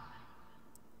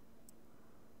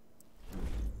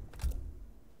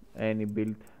 Any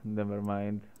build, never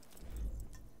mind.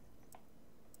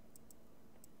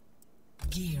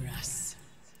 Geras.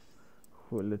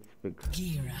 Who, let's pick.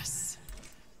 Geras.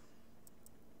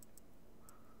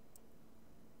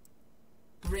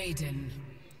 Raiden.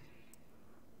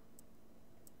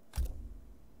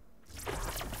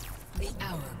 The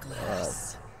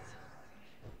Hourglass.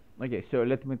 Okay, so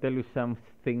let me tell you some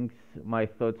things, my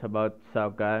thoughts about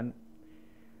Shao Kahn.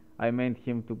 I meant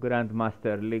him to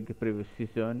Grandmaster League previous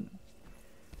season.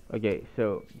 Okay,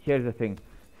 so here's the thing.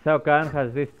 Shao Kahn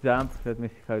has this jump. Let me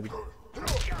see how it...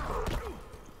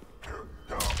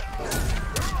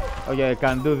 Okay, I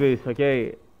can do this,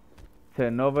 okay. It's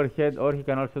an overhead, or he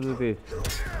can also do this.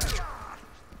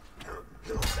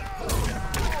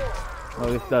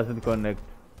 No, this doesn't connect.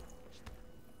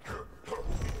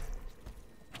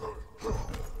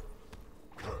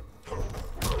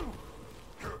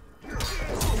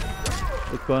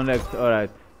 It connects,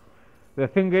 alright. The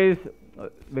thing is,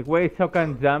 the way Shao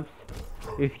Kahn jumps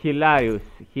is hilarious.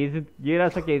 He isn't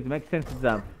Geras, okay, it makes sense to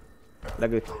jump.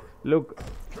 Like this. Look,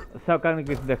 Shao Kahn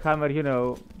with the hammer, you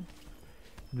know,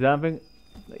 jumping.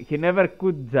 He never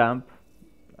could jump.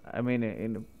 I mean,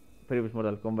 in previous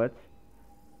Mortal Kombat.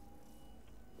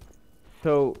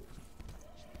 So,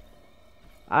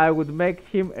 I would make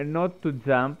him not to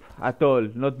jump at all,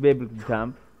 not be able to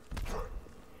jump.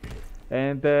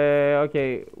 And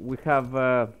okay, we have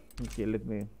okay, let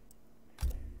me,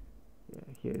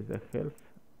 here is the health.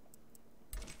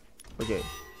 Okay,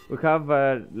 we have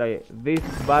like these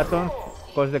buttons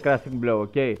cause the crashing blow.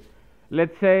 Okay,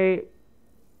 let's say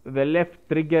the left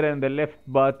trigger and the left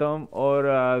bottom, or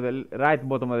the right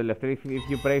bottom and the left, if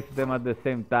you press them at the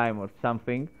same time or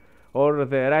something, or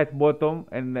the right bottom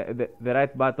and the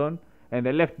right button and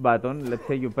the left button, let's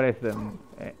say you press them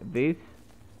this,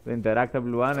 the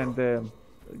interactable one, and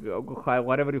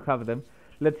whatever you have them.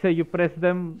 Let's say you press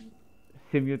them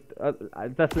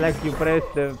just like you press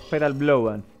the fatal blow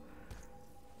ones.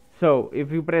 So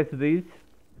if you press this,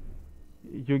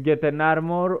 you get an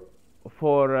armor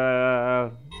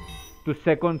for 2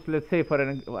 seconds, let's say, for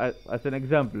as an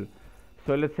example.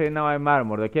 So let's say now I'm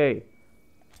armored, okay?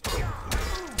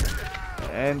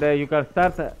 And you can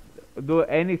start do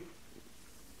any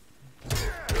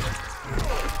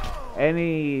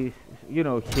you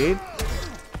know, hit,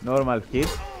 normal hit,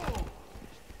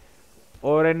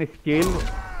 or any skill.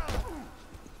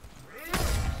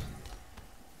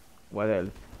 What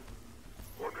else?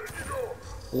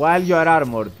 While you are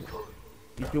armored,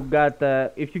 if you get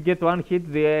one hit,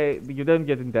 you don't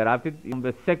get interrupted. On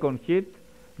the second hit,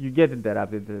 you get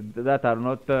interrupted. That are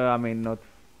not, I mean, not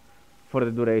for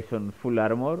the duration full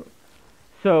armor.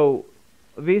 So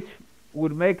this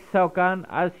would make Shao Kahn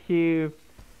as he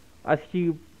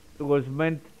was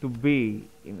meant to be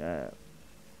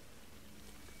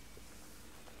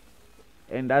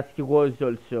and as he was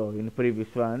also in previous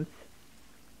Mortal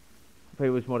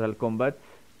Kombat.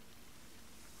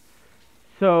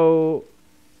 So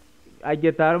I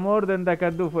get armored and I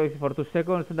can do for 2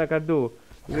 seconds, and I can do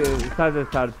Thunder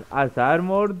Charge as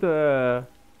armored,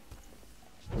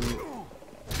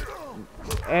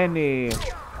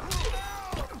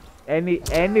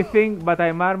 anything, but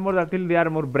I'm armored until the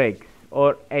armor breaks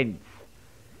or ends.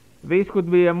 This could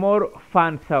be a more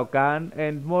fun Shao Kahn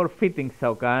and more fitting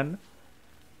Shao Kahn.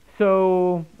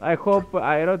 So I hope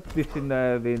I wrote this in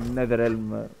the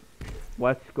NetherRealm,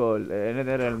 what's called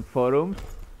NetherRealm forums.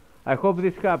 I hope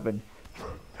this happens,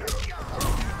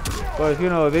 because you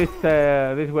know this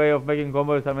way of making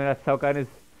combos, I mean, as Shao Kahn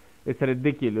it's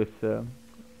ridiculous.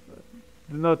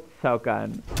 Not Shao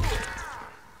Kahn.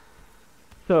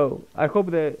 So I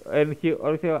hope and he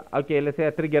also, okay, let's say I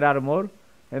trigger armor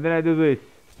and then I do this.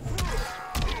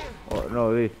 Oh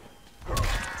no, this.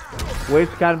 Which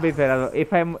can be interrupted.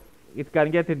 It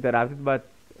can get interrupted, but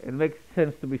it makes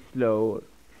sense to be slow.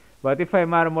 But if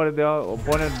I'm armored, the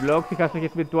opponent blocks, he has to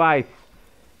hit me twice.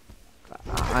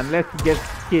 Unless he gets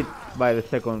hit by the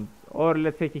second. Or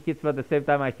let's say he hits me at the same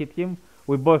time I hit him,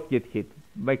 we both get hit.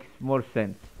 Makes more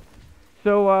sense.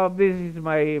 So this is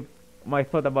my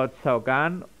thought about Shao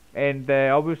Kahn. And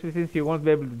obviously since he won't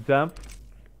be able to jump,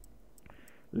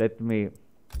 let me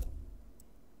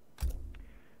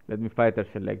fighter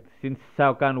select. Since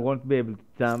Shao Kahn won't be able to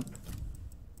jump,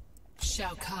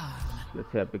 Shao Kahn.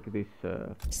 let's say I pick this.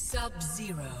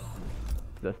 Sub-Zero.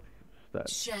 Just start.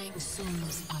 Shang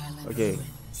Tsung's island Okay.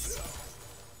 ruins.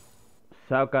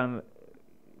 Shao Kahn,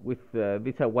 with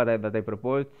this that I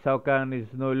proposed, Shao Kahn is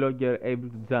no longer able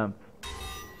to jump.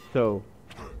 So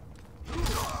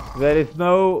there is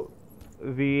no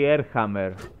the air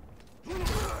hammer.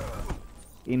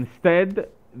 Instead,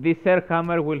 this air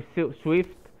hammer will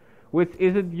swift, which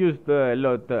isn't used a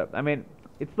lot. I mean,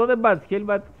 it's not a bad skill,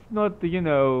 but it's not, you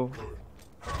know.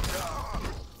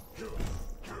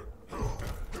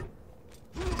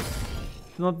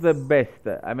 It's not the best.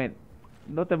 I mean,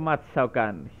 not a much Shao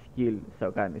Kahn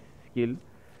skill.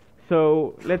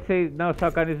 So let's say now Shao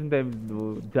Kahn isn't able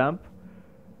to jump.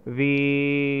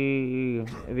 The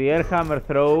air hammer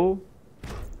throw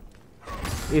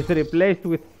is replaced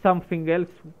with something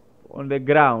else on the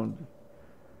ground.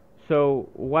 So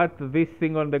what this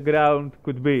thing on the ground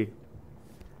could be?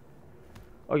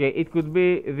 Okay, it could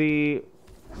be the.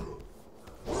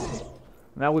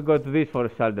 Now we got this for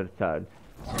a shoulder charge.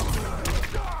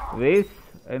 This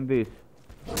and this.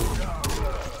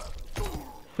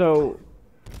 So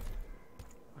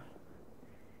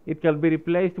it can be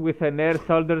replaced with an air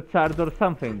shoulder charge or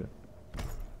something.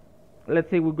 Let's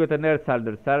say we got an air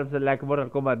shoulder charge like Mortal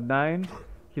Kombat 9.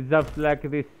 He jumps like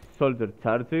this shoulder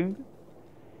charging.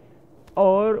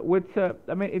 Or which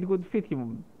I mean it would fit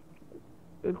him.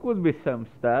 It could be some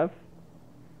stuff.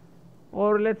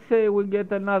 Or let's say we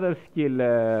get another skill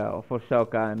for Shao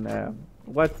Kahn.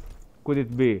 What could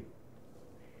it be?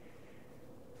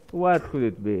 What could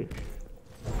it be?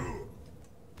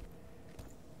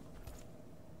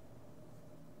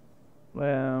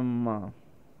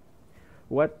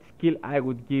 What skill I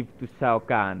would give to Shao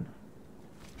Kahn?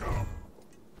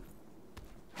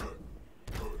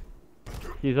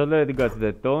 He's already got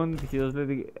the taunt. He's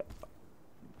already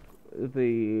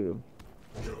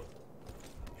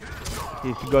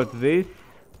He's got this.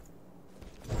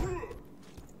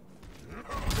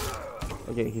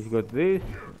 Okay, he's got this.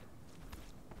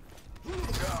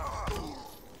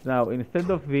 Now, instead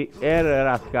of the air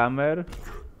wrath hammer,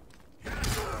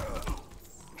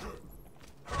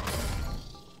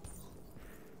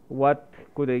 what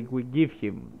could we give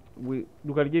him? We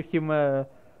can give him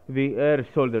the air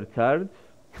shoulder charge.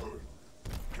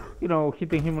 You know,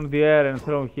 hitting him on the air and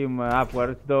throwing him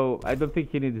upwards, though I don't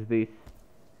think he needs this.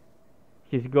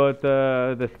 He's got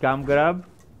the scam grab,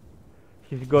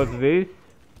 he's got this,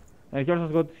 and he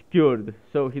also got skewered,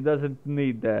 so he doesn't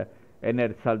need an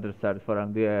air shoulder charge for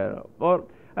on the air. Or,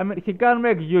 I mean, he can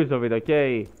make use of it,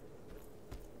 okay?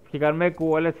 He can make,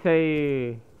 well, let's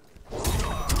say...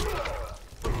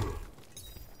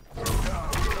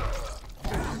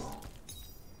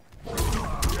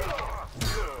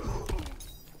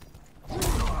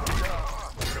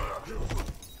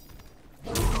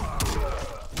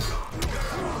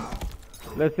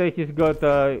 Let's say he's got,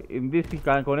 in this he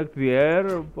can connect the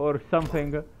air or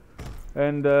something,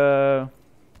 and then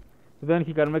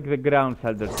he can make the ground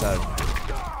shoulder charge.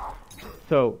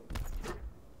 So,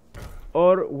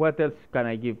 or what else can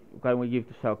we give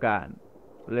to Shao Kahn?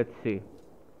 Let's see.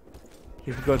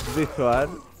 He's got this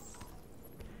one.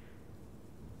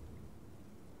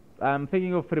 I'm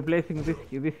thinking of replacing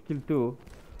this skill too,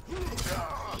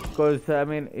 because I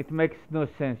mean it makes no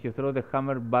sense. You throw the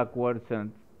hammer backwards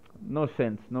and no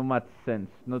sense, no much sense,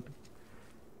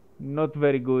 not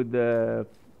very good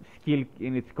skill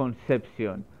in its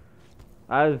conception.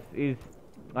 As is,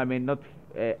 I mean, not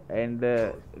this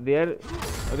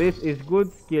is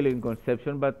good skill in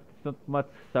conception, but it's not much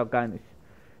Shao Kahn.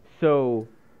 So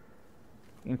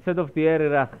instead of the air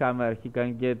wrath hammer, he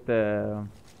can get,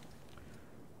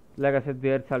 like I said, the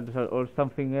air shoulder or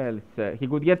something else. He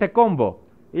could get a combo.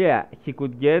 Yeah, he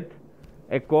could get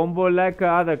a combo like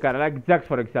other characters, like Jax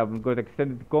for example, got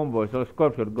extended combos, or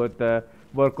Scorpion got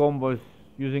more combos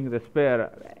using the spear.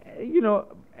 You know,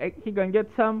 he can get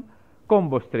some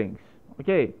combo strings,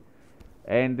 okay?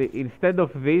 And instead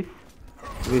of this,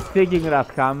 the Seeking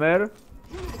Wrath Hammer,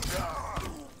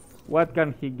 what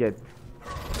can he get?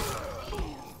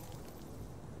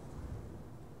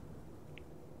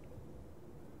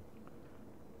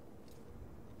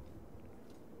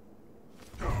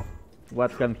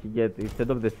 What can he get instead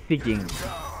of the Seeking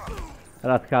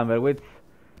Wrath Hammer, which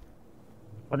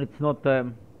and it's not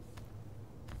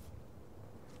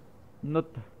not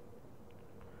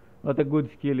a good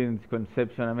skill in its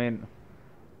conception. I mean,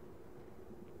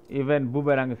 even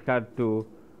boomerang is hard to,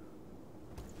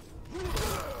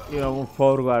 you know, move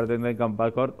forward and then come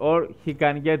backward. Or he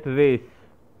can get this.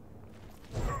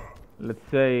 Let's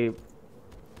say,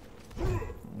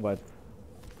 what?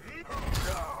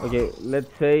 Okay, let's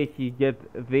say he get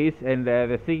this, and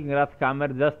the Seeking Rat Hammer,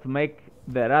 just to make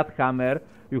the Rat Hammer,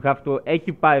 you have to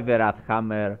equip the Rat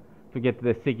Hammer to get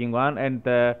the Seeking one, and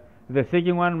the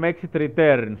Seeking one makes it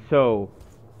return. So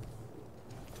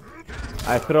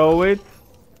I throw it,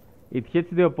 it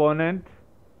hits the opponent,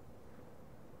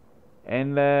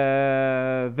 and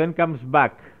then comes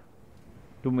back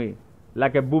to me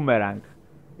like a boomerang.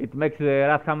 It makes the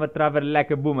Rat Hammer travel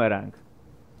like a boomerang.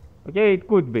 Okay, it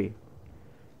could be.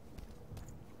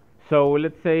 So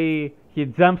let's say he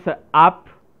jumps up,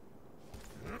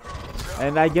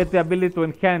 and I get the ability to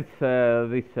enhance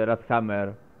this Rat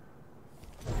Hammer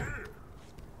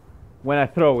when I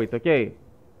throw it. Okay,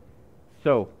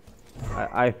 so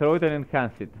I throw it and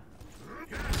enhance it.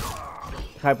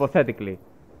 Hypothetically,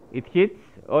 it hits,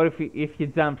 or if he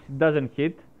jumps, it doesn't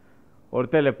hit, or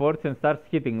teleports and starts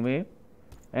hitting me,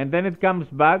 and then it comes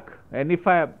back. And it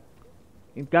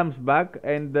comes back,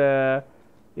 and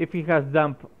if he has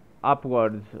jumped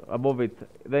upwards above it,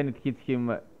 then it hits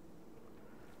him.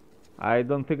 I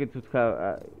don't think it should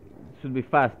have. It should be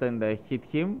fast and hit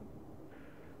him.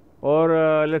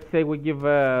 Or let's say we give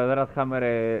the Rat Hammer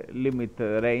a limit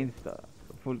range.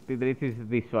 It reaches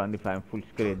this one if I'm full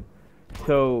screen.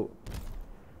 So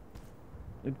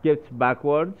it gets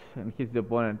backwards and hits the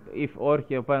opponent. Or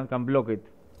the opponent can block it.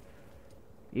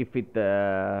 If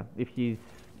he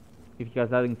has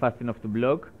nothing fast enough to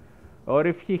block. Or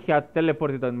if he had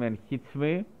teleported on me and hits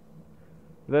me,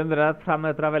 then the Rat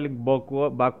Hammer traveling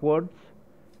backwards,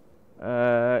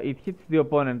 it hits the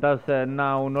opponent, as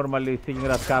now normally Seeking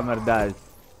Rat Hammer does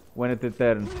when it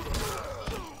returns.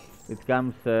 It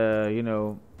comes, you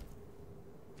know,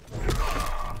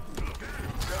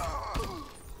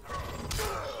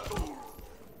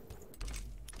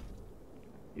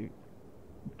 it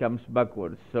comes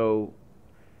backwards. So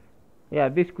yeah,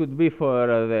 this could be for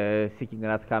the Seeking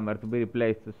Rat Hammer to be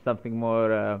replaced with something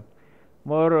more,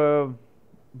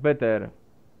 better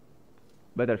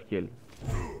skill.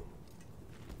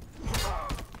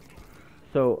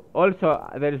 So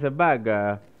also there is a bug.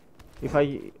 If I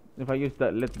use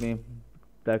that, let me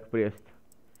Dark Priest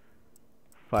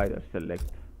Fighter select.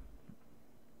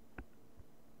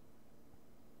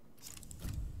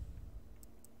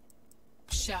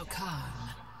 Shao Kahn.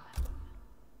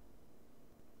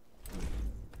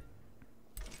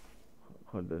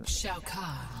 Hold on. Shao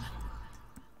Kahn.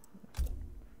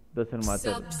 Doesn't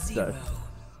matter. Sub-Zero.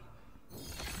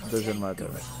 Doesn't matter.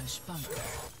 Garage bunker.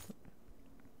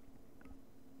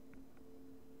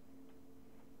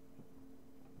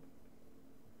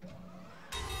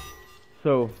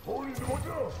 So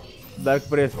Dark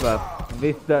Priest buff.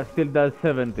 This still does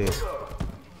 70.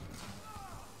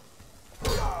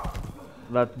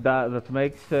 That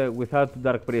makes without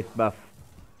Dark Priest buff.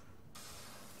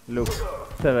 Look,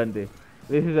 70.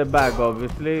 This is a bug,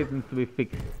 obviously. It needs to be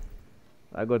fixed.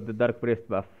 I got the Dark Priest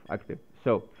buff active.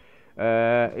 So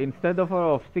instead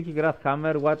of Seeking Rat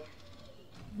Hammer, what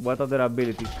other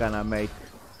abilities can I make?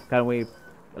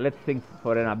 Let's think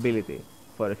for an ability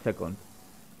for a second.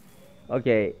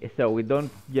 Okay, so we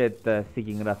don't get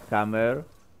Seeking Rat Hammer.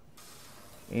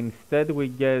 Instead we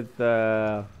get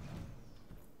okay,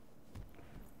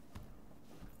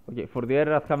 for the Air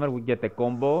Rat Hammer we get a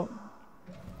combo.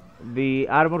 The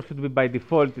armor should be by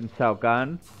default in Shao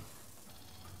Kahn.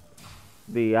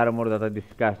 The armor that I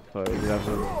discussed, for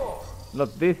example.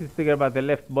 Not this, is triggered by the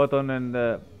left button and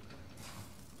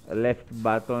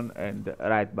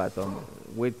right button,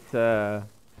 which I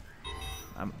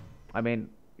mean,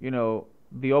 you know,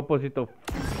 the opposite of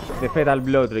the fatal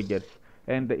blow triggers.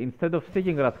 And instead of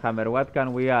Seeking Rat Hammer, what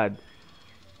can we add?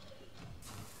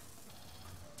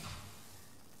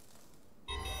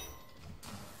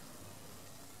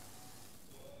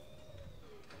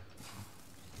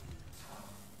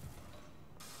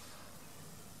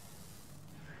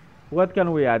 What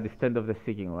can we add instead of the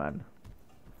Seeking one?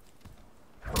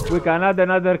 We can add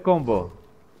another combo.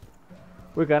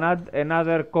 We can add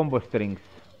another combo strings.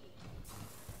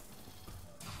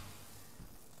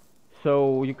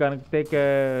 So you can take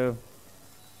a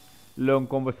long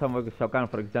combo somewhere with Shao Kahn,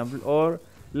 for example, or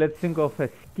let's think of a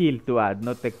skill to add,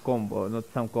 not a combo, not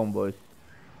some combos.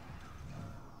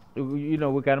 You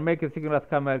know, we can make a Seeking Rat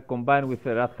Hammer combined with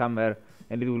a Rat Hammer,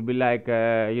 and it will be like,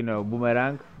 you know,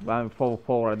 boomerang, going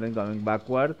forward and then going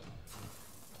backward.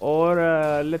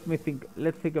 Or let me think.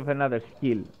 Let's think of another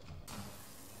skill.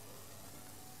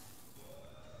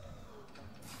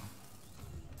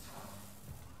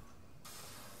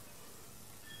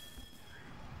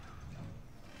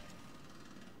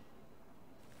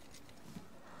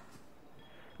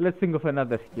 Let's think of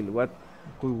another skill. What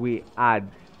could we add?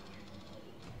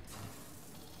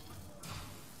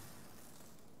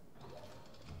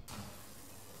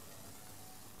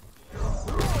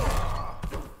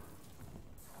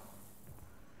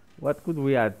 What could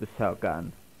we add to Shao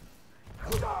Kahn?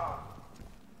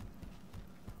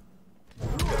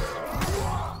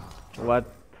 What?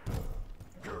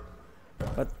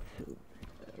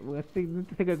 We need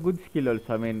to think a good skill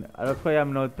also. I mean, that's why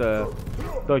I'm not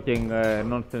talking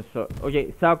nonsense. So,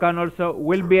 okay, Shao Kahn also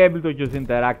will be able to use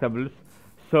interactables.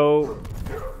 So,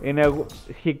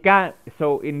 he can.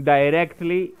 So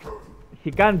indirectly, he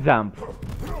can jump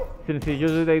since he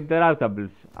uses the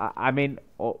interactables. I mean,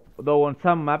 though on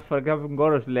some maps, for example,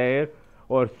 Goros Lair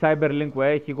or Cyberlink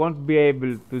Way, he won't be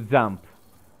able to jump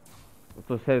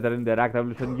to set the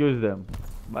interactables and use them.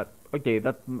 But okay,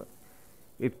 this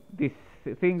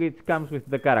thing it comes with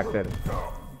the character.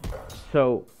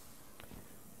 So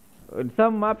in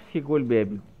some maps he will be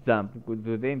able to jump with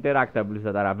the interactables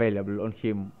that are available on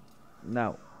him.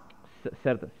 Now,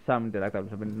 some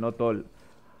interactables, I mean, not all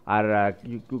are.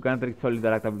 You can't reach all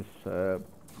interactables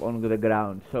on the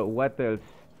ground. So what else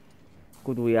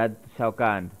could we add to Shao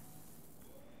Kahn?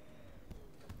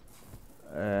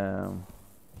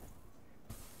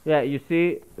 Yeah, you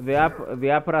see the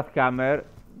upward hammer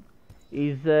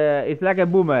is it's like a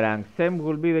boomerang. Same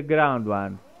will be the ground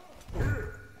one.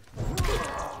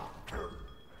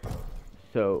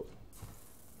 So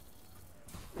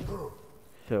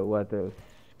what else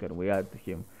can we add to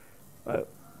him?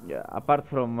 Yeah, apart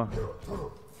from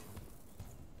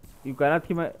you can add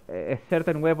him a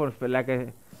certain weapon spell, like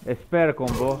a spare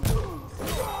combo.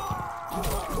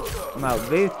 Now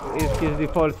this is his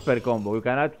default spare combo. You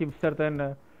can add him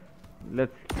certain.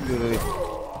 Let's do this.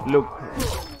 Look,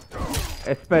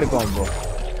 a spare combo.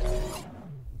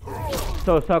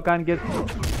 So Shao Kahn gets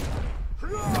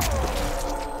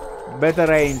better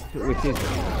range with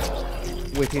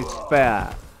his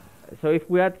spare. So if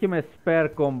we add him a spare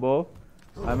combo,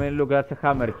 I mean, look, that's a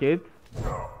hammer hit.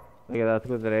 Okay, that's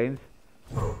good range.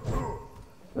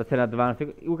 That's an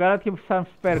advantage. We can add him some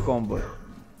spare combos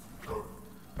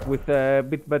with a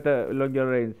bit better, longer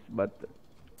range. But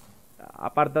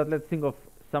apart that, let's think of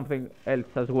something else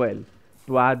as well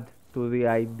to add to the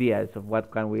ideas of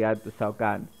what can we add to Shao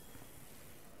Kahn.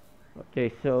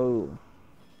 Okay, so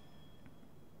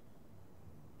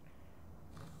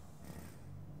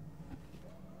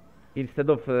instead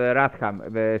of the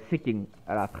Wrathhammer, the Seeking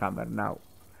Wrathhammer now,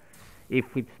 if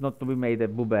it's not to be made a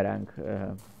boomerang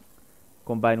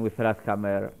combined with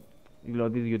Wrathhammer, you know,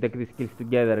 you take these skills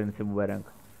together in a boomerang.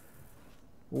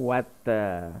 What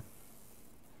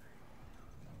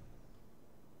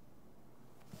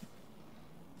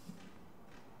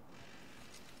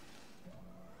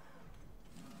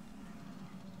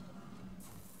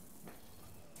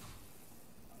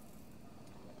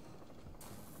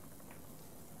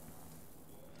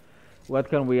what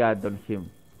can we add on him?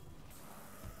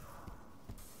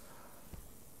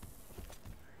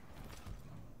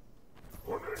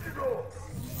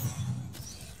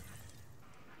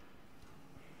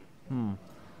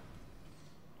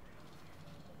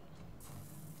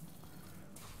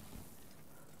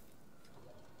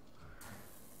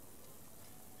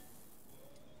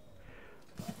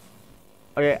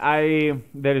 Okay,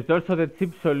 there is also the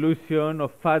cheap solution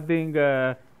of adding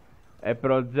a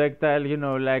projectile, you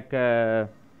know, like in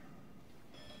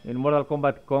Mortal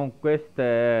Kombat Conquest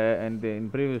and in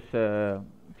previous,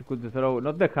 he could throw,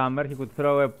 not the hammer, he could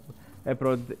throw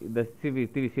the TV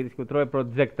series could throw a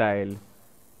projectile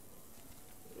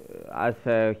as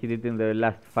he did in the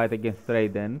last fight against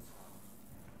Raiden.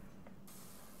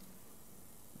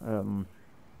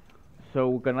 So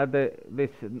we can add this.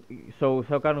 So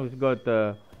Shao Kahn has got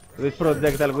this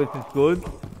projectile, which is good,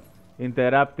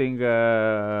 interrupting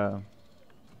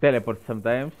teleports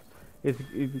sometimes.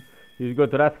 He's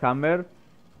got Wrathhammer,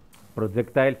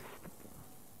 projectiles,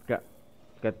 got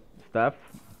stuff,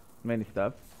 many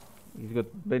stuff. He's got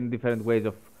many different ways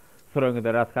of throwing the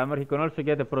Wrathhammer. He can also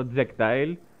get a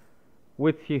projectile,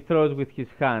 which he throws with his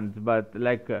hands, but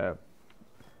like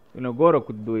you know, Goro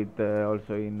could do it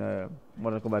also in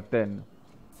Mortal Kombat 10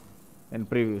 and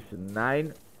previous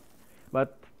 9.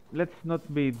 But let's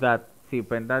not be that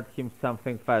cheap and add him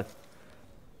something fast.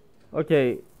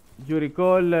 Okay, you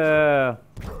recall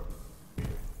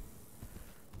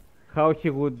how he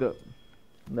would...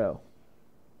 no.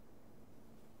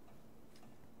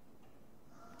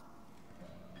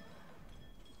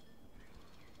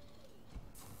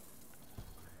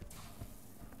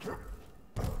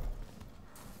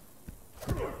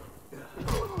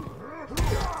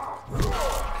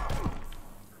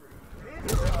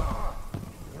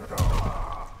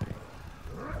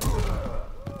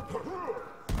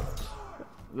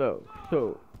 Look,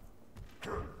 so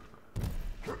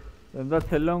and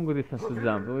that's a long distance to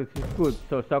jump, which is good.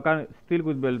 So Shao Kahn still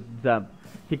could be able to jump.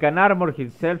 He can armor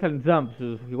himself and jump,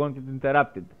 so he won't get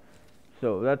interrupted.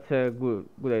 So that's a good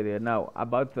idea. Now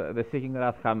about the Seeking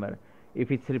Wrath Hammer, if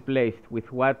it's replaced,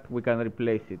 with what we can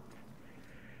replace it?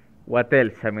 What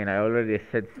else? I mean, I already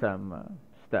said some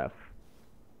stuff,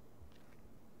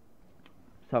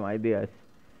 some ideas.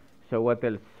 So what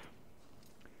else?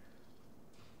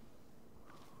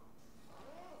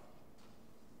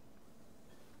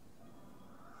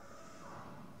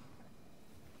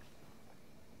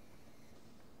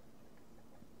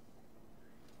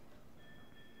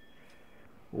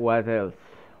 What else?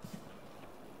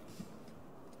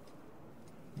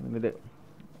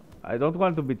 I don't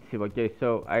want to beat Shiv, okay?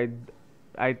 So I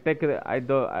take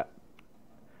the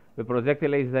the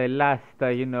projectile is the last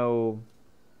you know,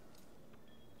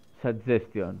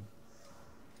 suggestion.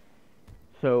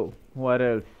 So what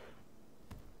else?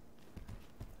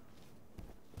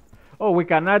 Oh, we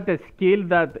can add a skill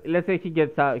that, let's say he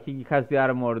gets he has the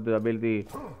armored ability,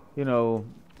 you know,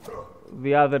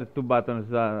 the other two buttons,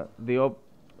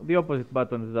 the opposite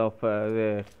buttons of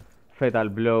the fatal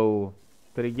blow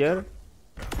trigger,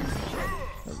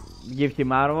 give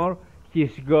him armor.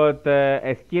 He's got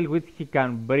a skill which he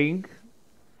can bring,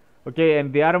 okay,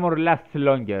 and the armor lasts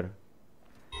longer.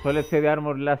 So let's say the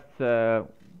armor lasts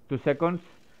 2 seconds,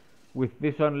 with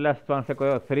this one lasts 1 second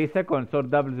or 3 seconds, or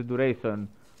doubles the duration,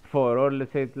 4, or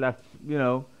let's say it lasts, you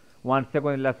know, 1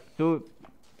 second, it lasts 2,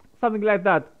 something like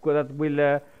that, that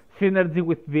will synergy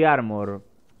with the armor,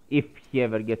 if he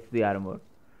ever gets the armor.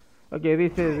 Okay,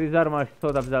 this armor is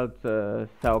thought about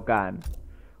Shao Kahn.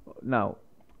 Now,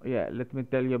 yeah, let me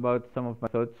tell you about some of my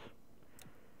thoughts.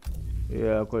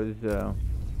 Yeah, because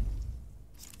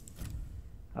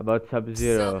about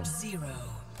Sub-Zero. Sub-Zero.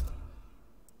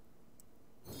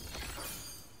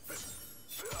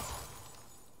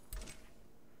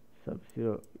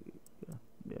 Sub-Zero.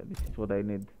 Yeah, this is what I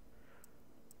need.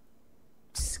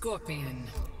 Scorpion.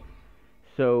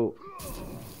 So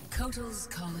Kotal's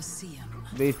Coliseum.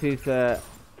 this is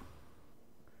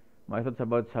my thoughts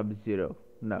about Sub-Zero.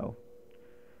 Now,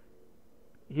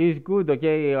 he's good,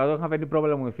 okay, I don't have any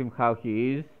problem with him how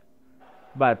he is,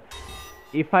 but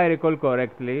if I recall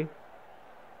correctly,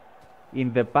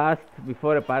 in the past,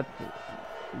 before a patch,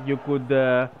 you could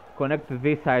connect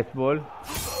this ice ball,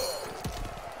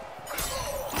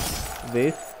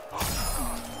 this,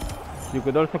 you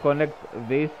could also connect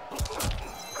this,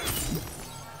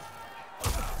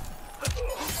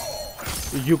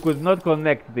 you could not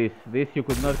connect this you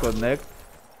could not connect.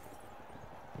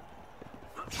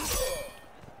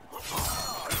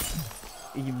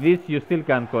 This you still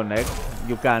can connect,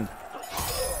 you can't.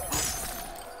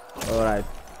 Alright.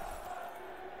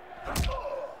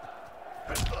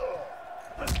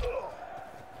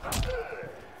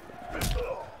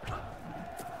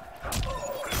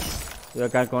 You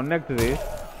can connect this.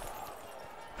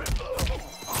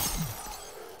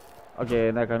 Okay,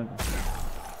 and I can.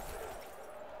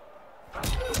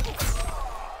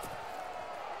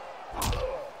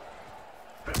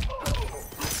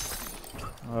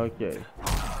 Okay.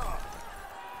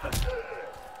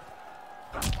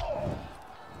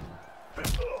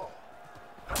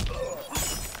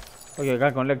 Okay, I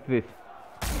can connect this.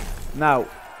 Now,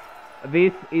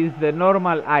 this is the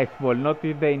normal ice ball, not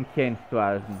with the enhanced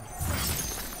one.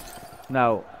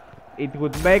 Now, it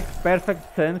would make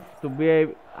perfect sense to be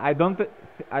able. I didn't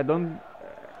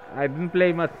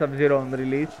play much Sub-Zero on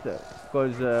release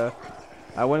because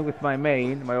I went with my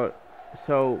main.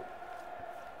 So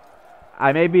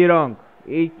I may be wrong.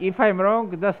 If I'm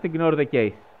wrong, just ignore the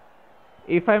case.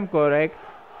 If I'm correct,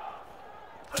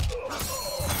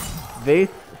 this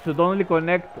should only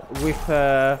connect with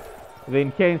the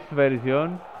enhanced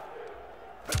version.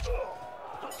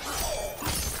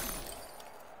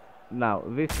 Now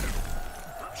this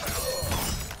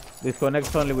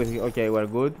connects only with, okay, we're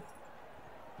good.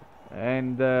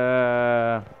 And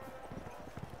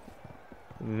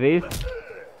this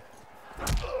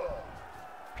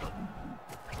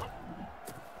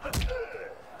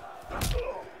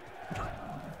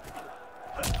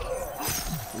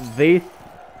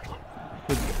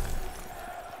should,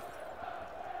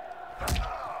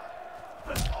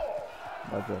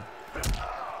 okay.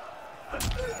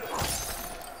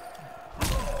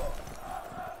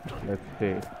 Let's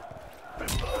see.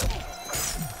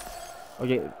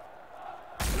 Okay,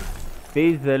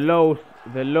 this is the low,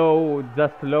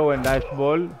 just low and ice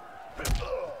ball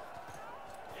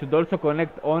should also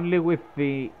connect only with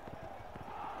the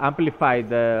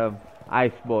amplified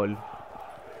ice ball.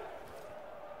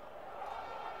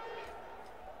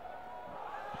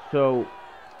 So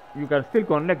you can still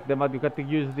connect them, but you have to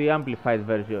use the amplified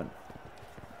version,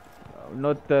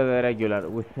 not the regular.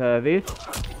 With this,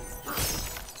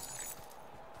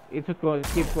 it should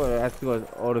keep as it was,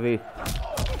 or this.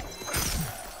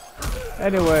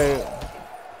 Anyway,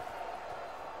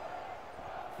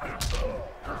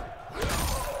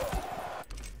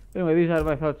 these are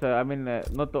my thoughts. I mean,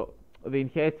 not the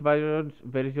enhanced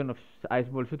version of Ice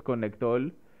Ball should connect all,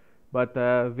 but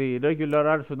the regular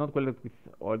R should not connect with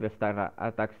all the star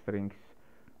attack strings.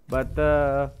 But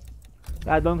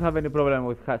I don't have any problem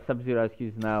with Sub-Zero as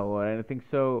he's now or anything,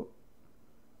 so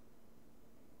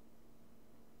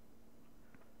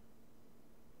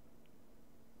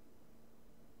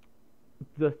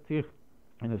just here,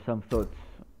 some thoughts.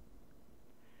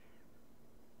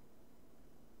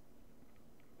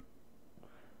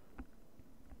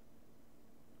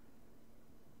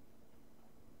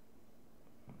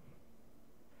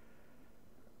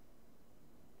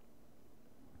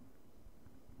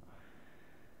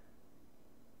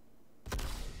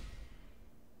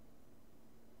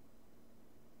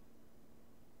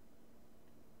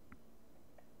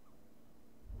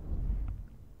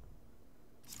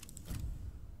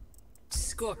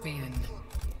 Scorpion.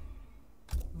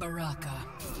 Baraka.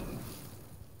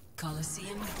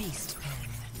 Coliseum Beast Pen.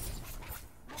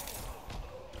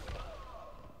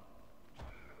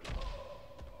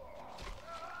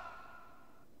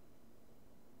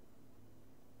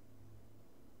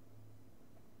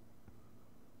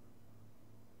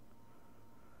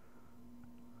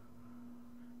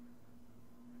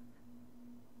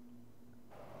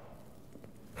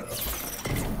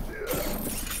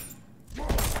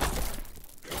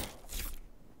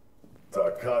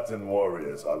 Tarkatan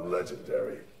warriors are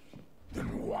legendary.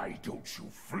 Then why don't you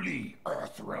flee,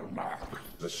 Earthrealmer?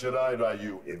 The Shirai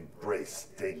Ryu embrace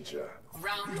danger.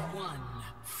 Round 1.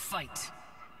 Fight.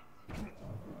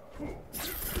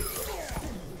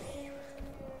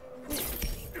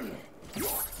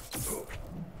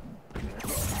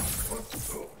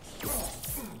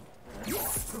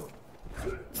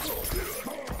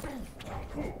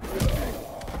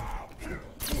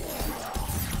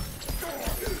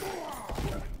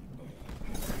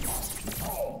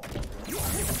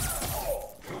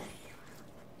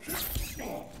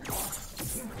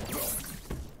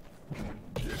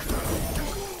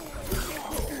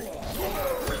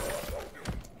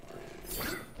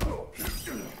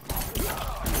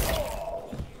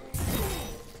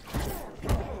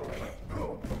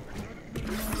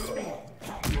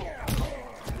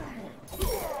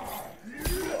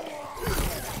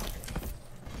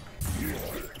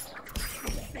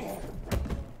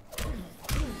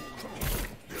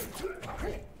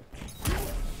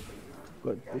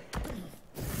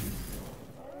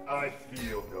 I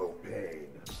feel no pain.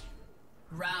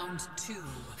 Round 2.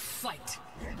 Fight.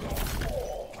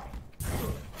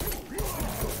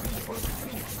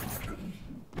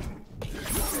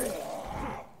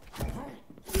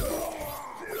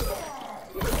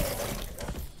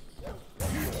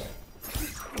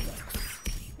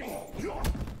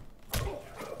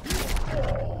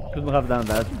 Shouldn't have done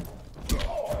that.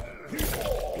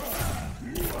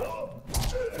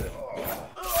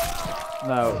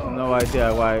 No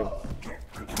idea why.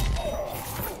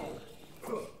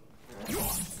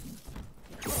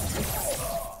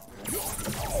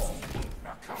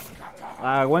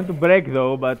 I went to break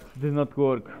though, but did not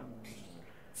work.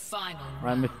 Final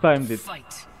I mistimed it.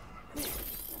 fight.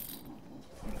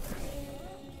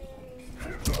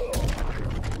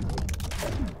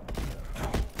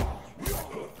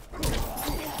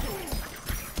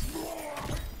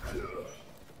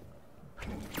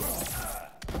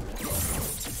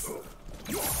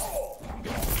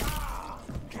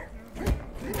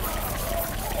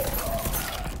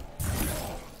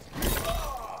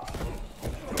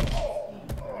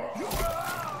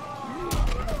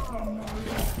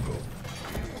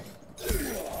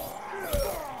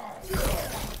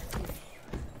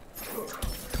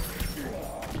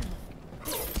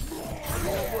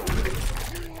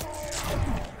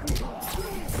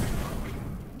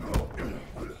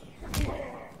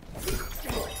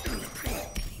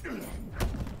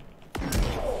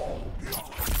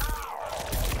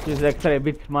 This extra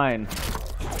bit's mine.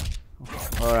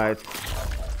 Alright.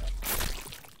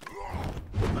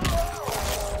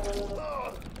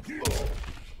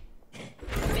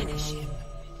 Finish him.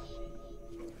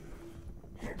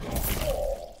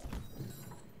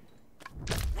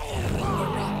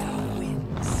 Baraka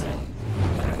wins.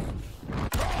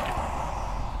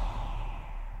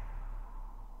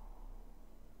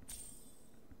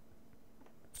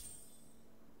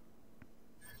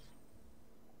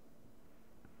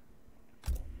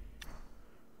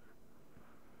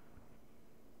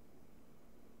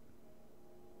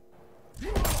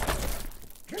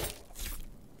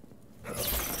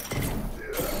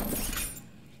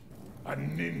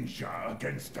 ninja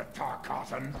against a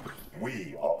Tarkatan?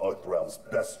 We are Earthrealm's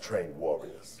best trained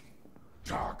warriors.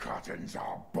 Tarkatans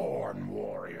are born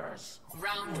warriors.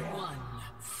 Round one,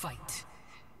 fight.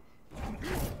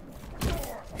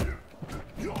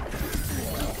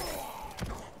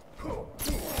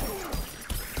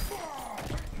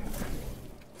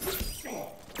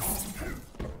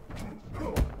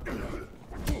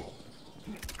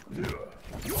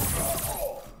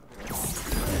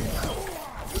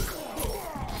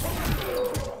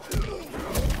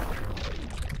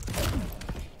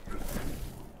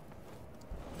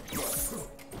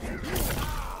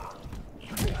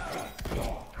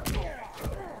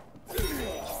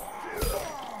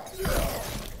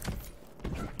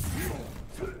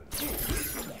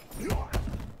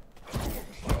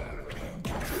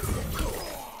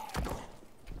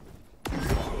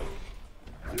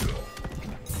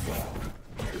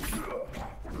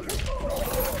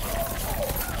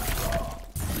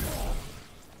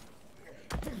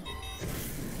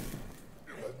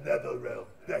 Netherrealm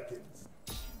beckons.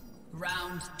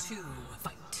 Round two,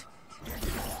 fight.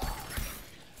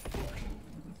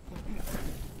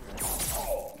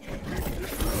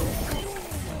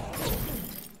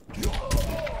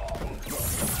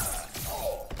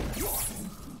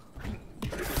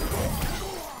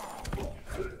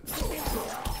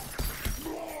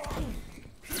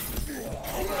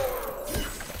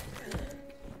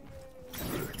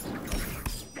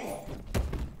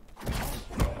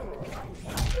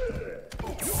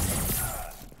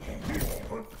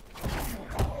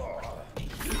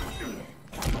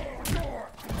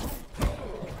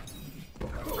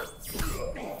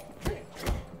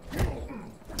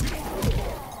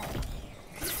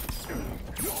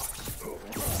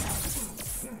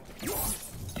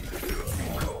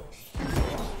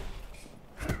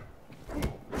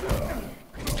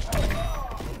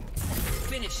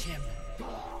 Finish him.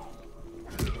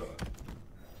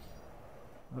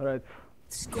 All right.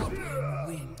 Scorpion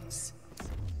wins.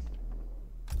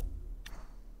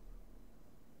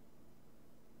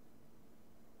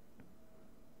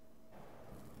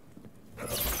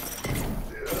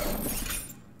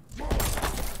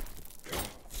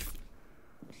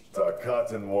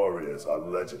 Tarkatan warriors are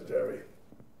legendary.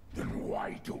 Then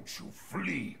why don't you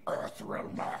flee,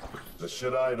 Earthrealmer? The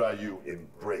Shirai Ryu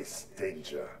embrace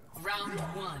danger. Round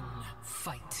one,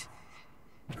 fight.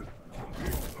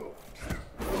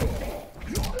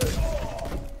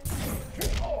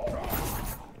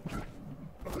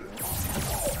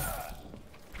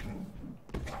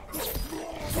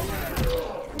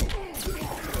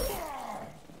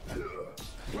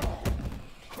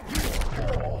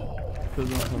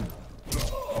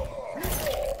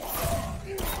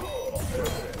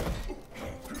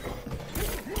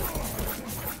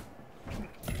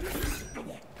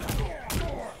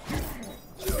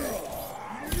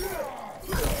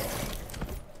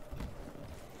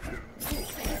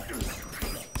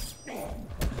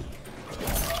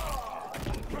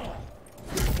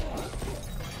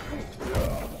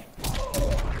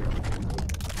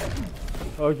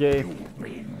 Okay.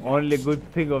 Only good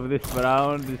thing of this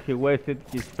round is he wasted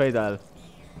his fatal.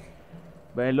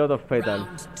 By a lot of fatal.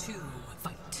 Round two,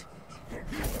 fight.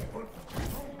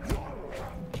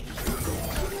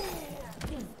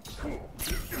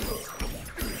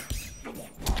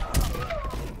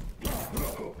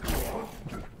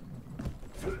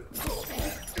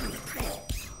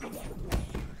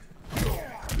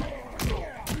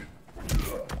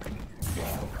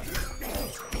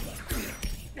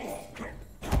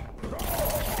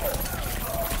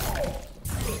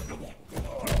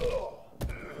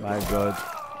 My god.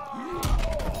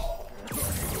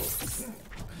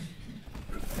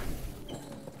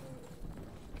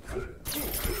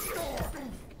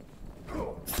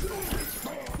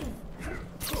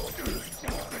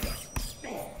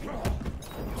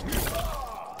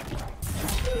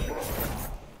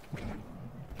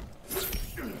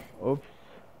 Oops.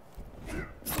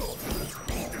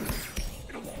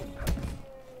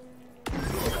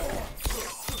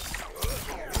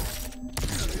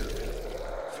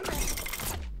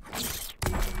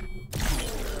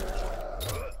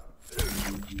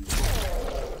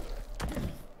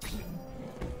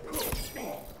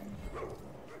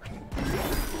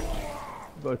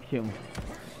 Got him.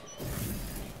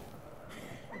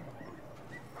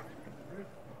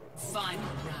 Final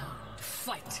round,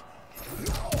 fight.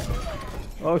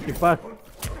 Oh, he passed.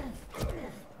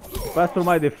 He passed through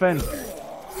my defense.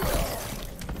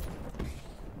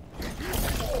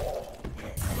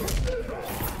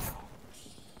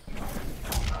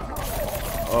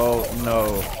 Oh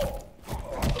no.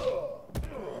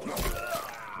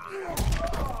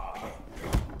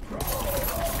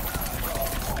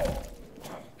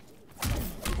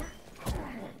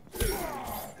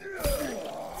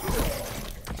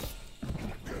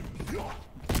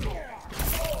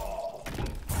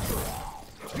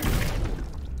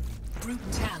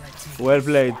 Brutality. Well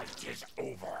played.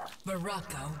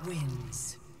 Baraka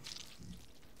wins.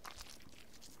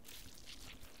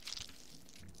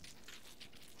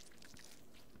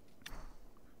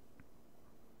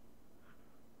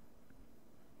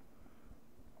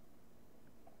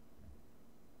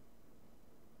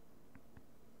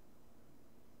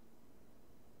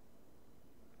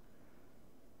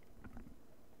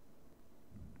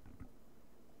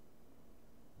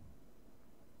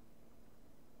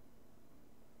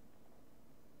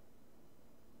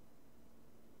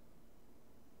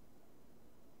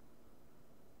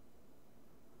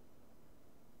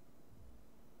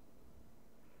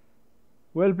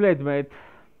 Well played, mate.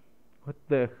 What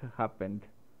the happened?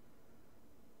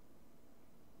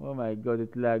 Oh my god,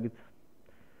 it lagged.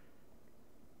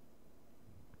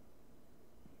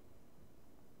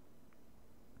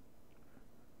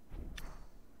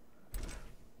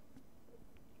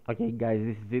 Okay, guys,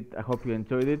 this is it. I hope you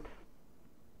enjoyed it.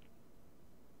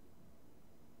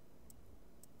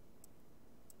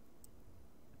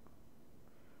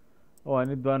 Oh, I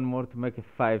need one more to make a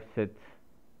 5 set.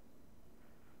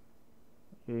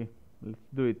 Okay, let's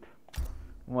do it.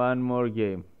 One more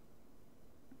game.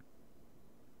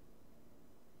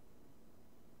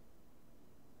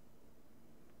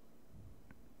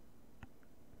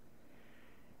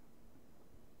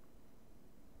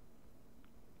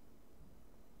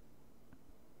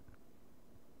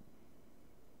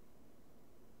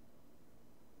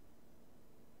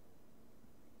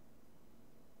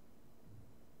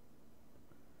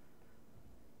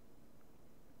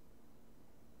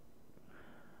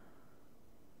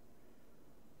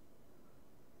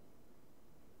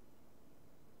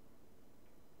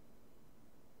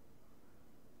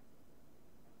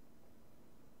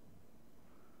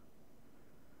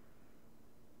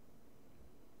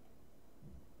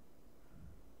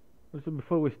 Also,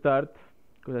 before we start,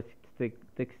 because it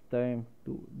takes time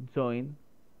to join,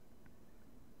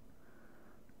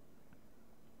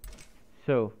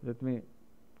 so let me.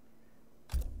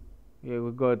 Yeah,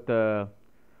 we got.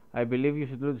 I believe you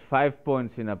should lose 5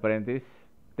 points in apprentice,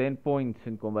 10 points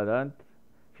in combatant,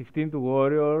 15 to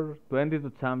warrior, 20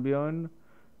 to champion,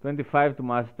 25 to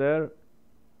master,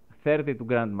 30 to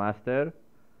grandmaster,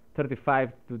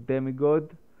 35 to demigod,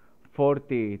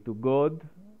 40 to god,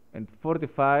 and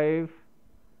 45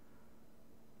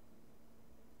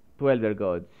 to elder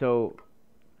god. So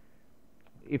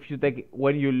if you take,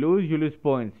 when you lose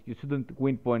points. You shouldn't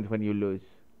win points when you lose.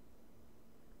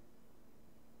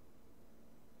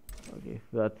 Okay,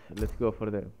 so let's go for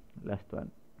the last one.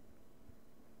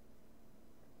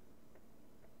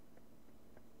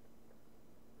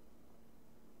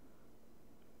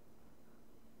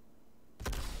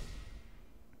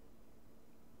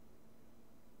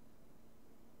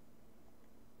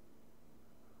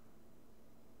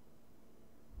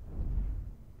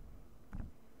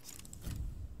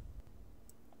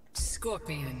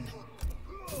 Scorpion.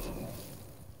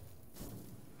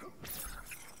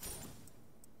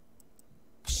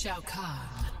 Shao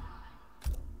Kahn.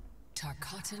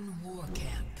 Tarkatan War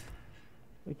Camp.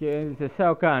 Okay, it's a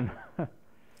Shao Kahn.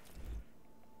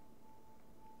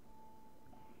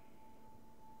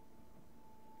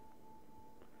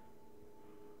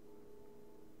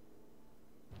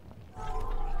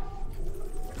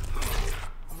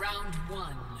 Round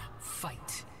 1,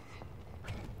 fight.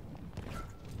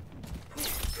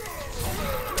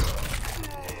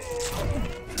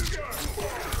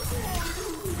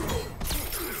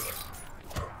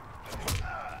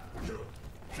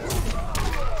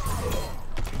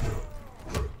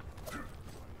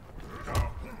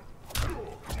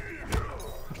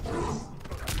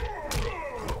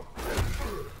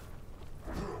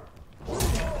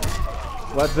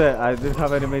 What's that? I didn't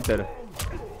have any meter.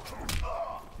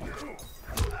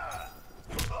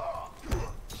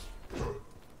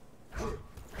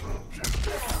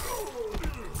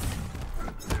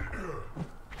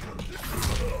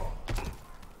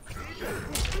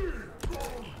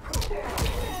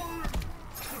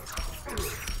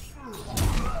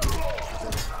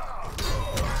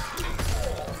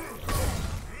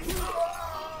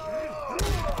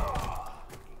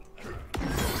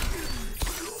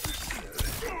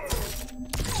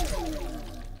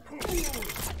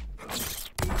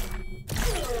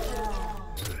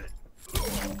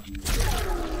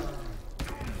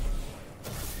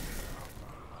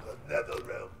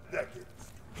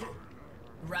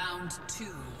 Round 2,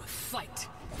 fight.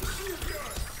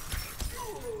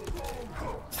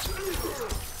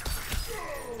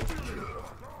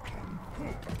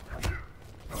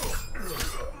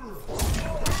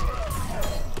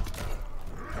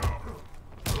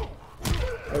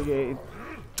 Okay.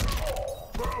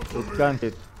 It can't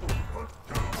hit.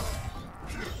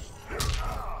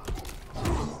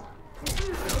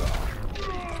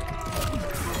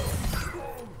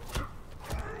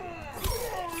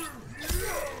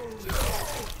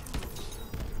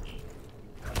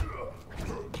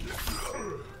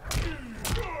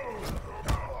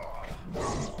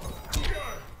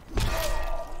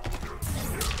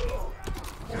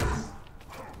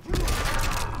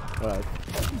 Right.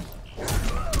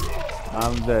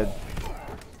 I'm dead.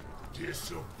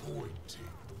 Disappointing.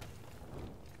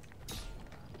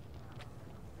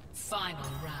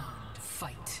 Final round,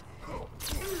 fight.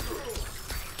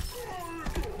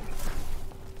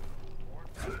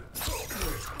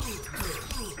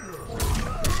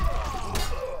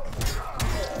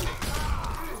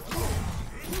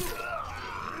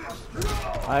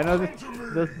 I know this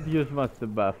doesn't use much the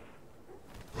buff.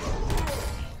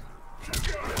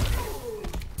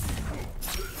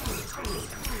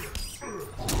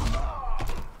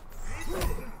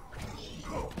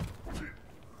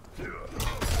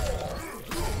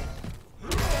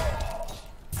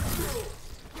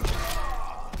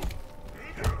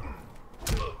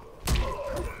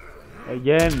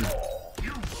 Again.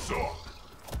 You suck.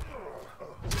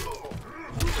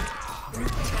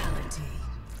 Brutality.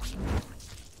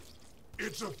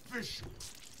 It's official.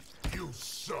 You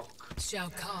suck. Shao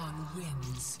Kahn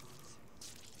wins.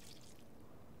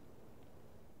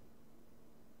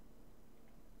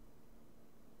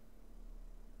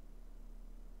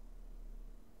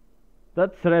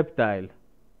 That's Reptile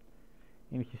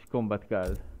in his combat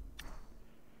card.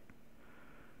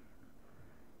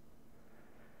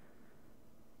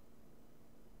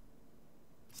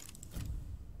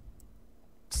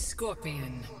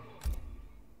 Scorpion.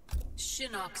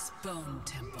 Shinnok's Bone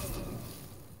Temple.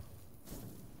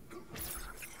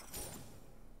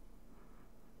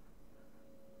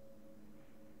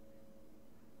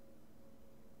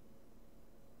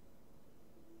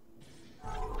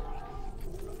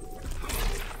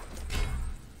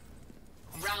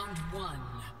 Round one,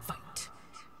 fight.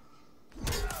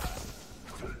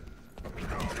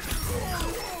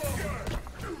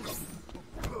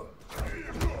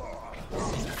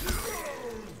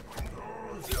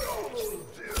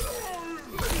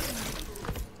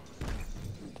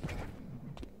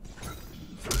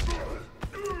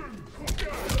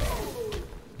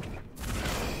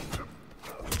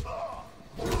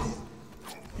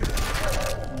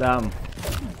 Damn.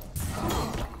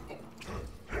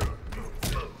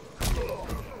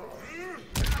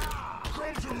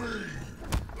 Come to me.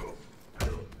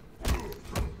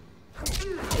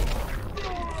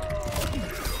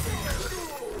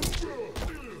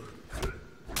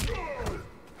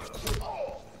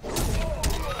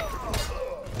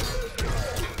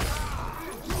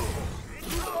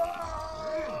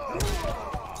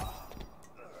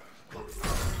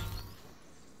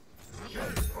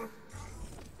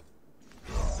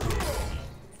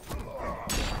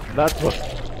 That's what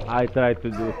I tried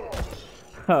to do.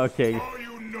 Okay, Are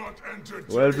you not entertained?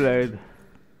 well played.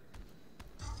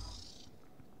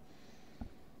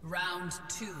 Round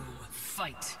two,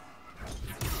 fight.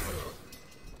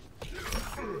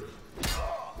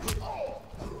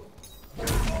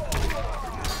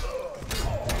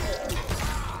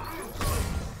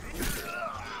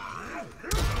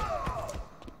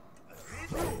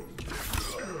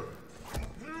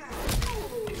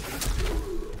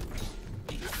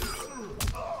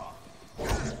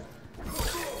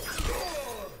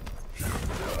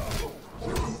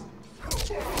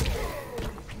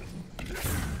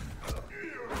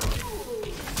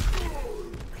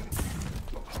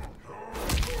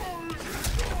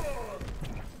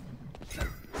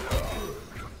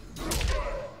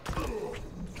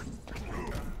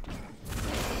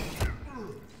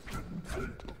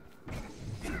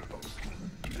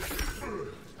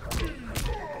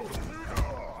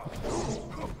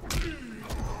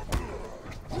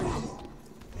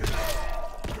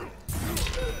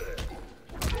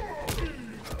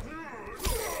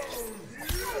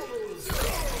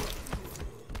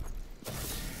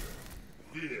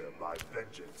 Hear my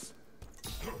vengeance.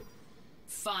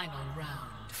 Final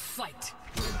round, fight.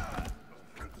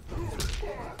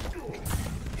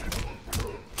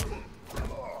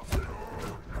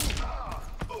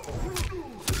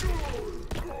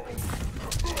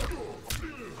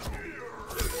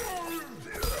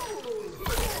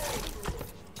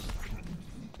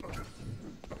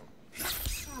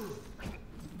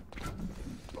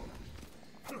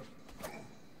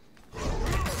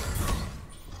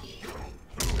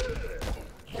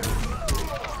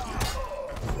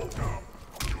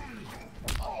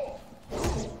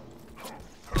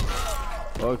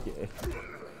 Okay.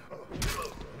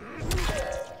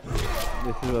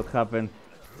 This is what happens.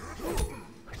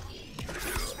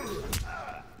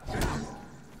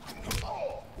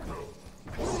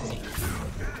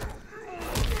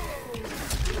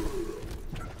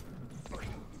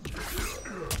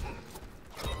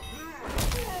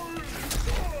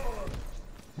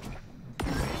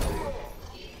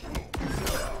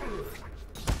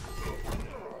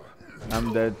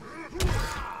 I'm dead.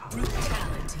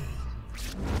 Brutality.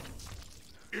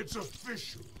 It's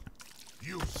official.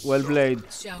 You Well suck. played.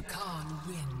 Shao Kahn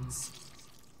wins.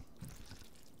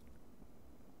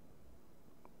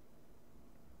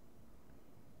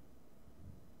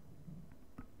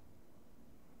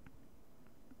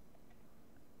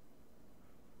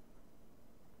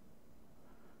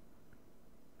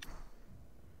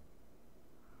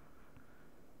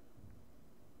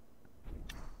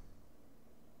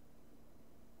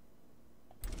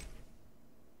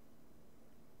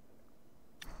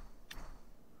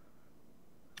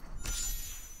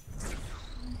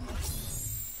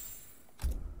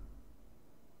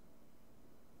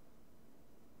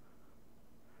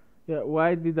 Yeah,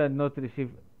 why did I not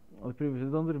receive the previous?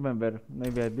 I don't remember.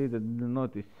 Maybe I did. I didn't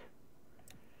notice.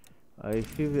 I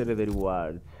received the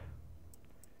rewards.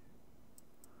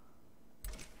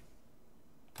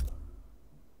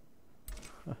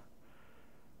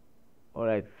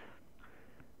 Alright.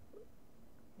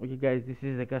 Okay, guys, this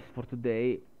is the cast for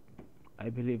today. I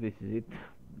believe this is it.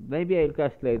 Maybe I'll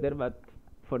cast later, but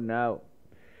for now,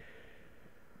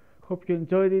 hope you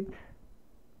enjoyed it.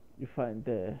 You find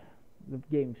the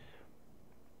games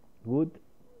good.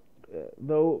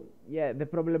 Though, yeah, the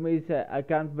problem is I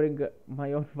can't bring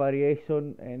my own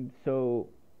variation, and so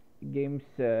games,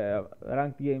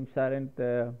 ranked games aren't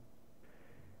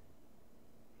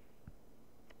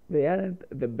they aren't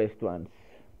the best ones.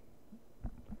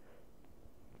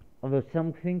 Although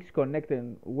some things connect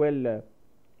well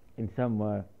in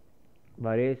some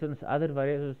variations, other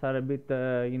variations are a bit,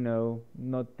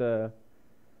 not.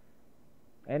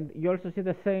 And you also see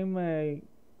the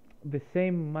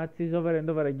same matches over and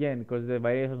over again because the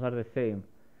variations are the same.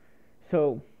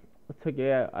 So it's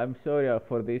okay. I'm sorry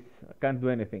for this. I can't do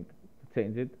anything to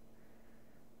change it.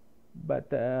 But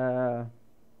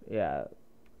yeah,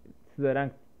 it's the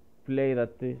ranked play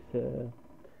that is, you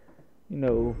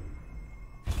know,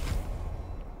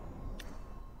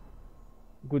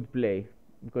 good play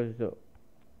because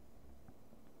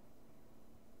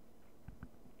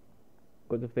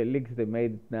because of the leagues they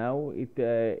made now.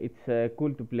 It's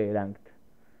cool to play ranked.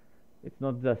 It's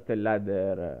not just a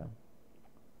ladder,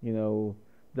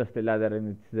 just a ladder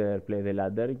and it's there. Play the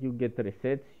ladder. You get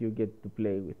resets. You get to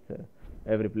play with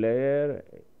every player.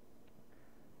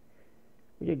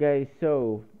 Okay, guys.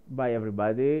 So bye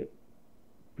everybody.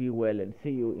 Be well and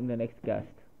see you in the next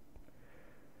cast.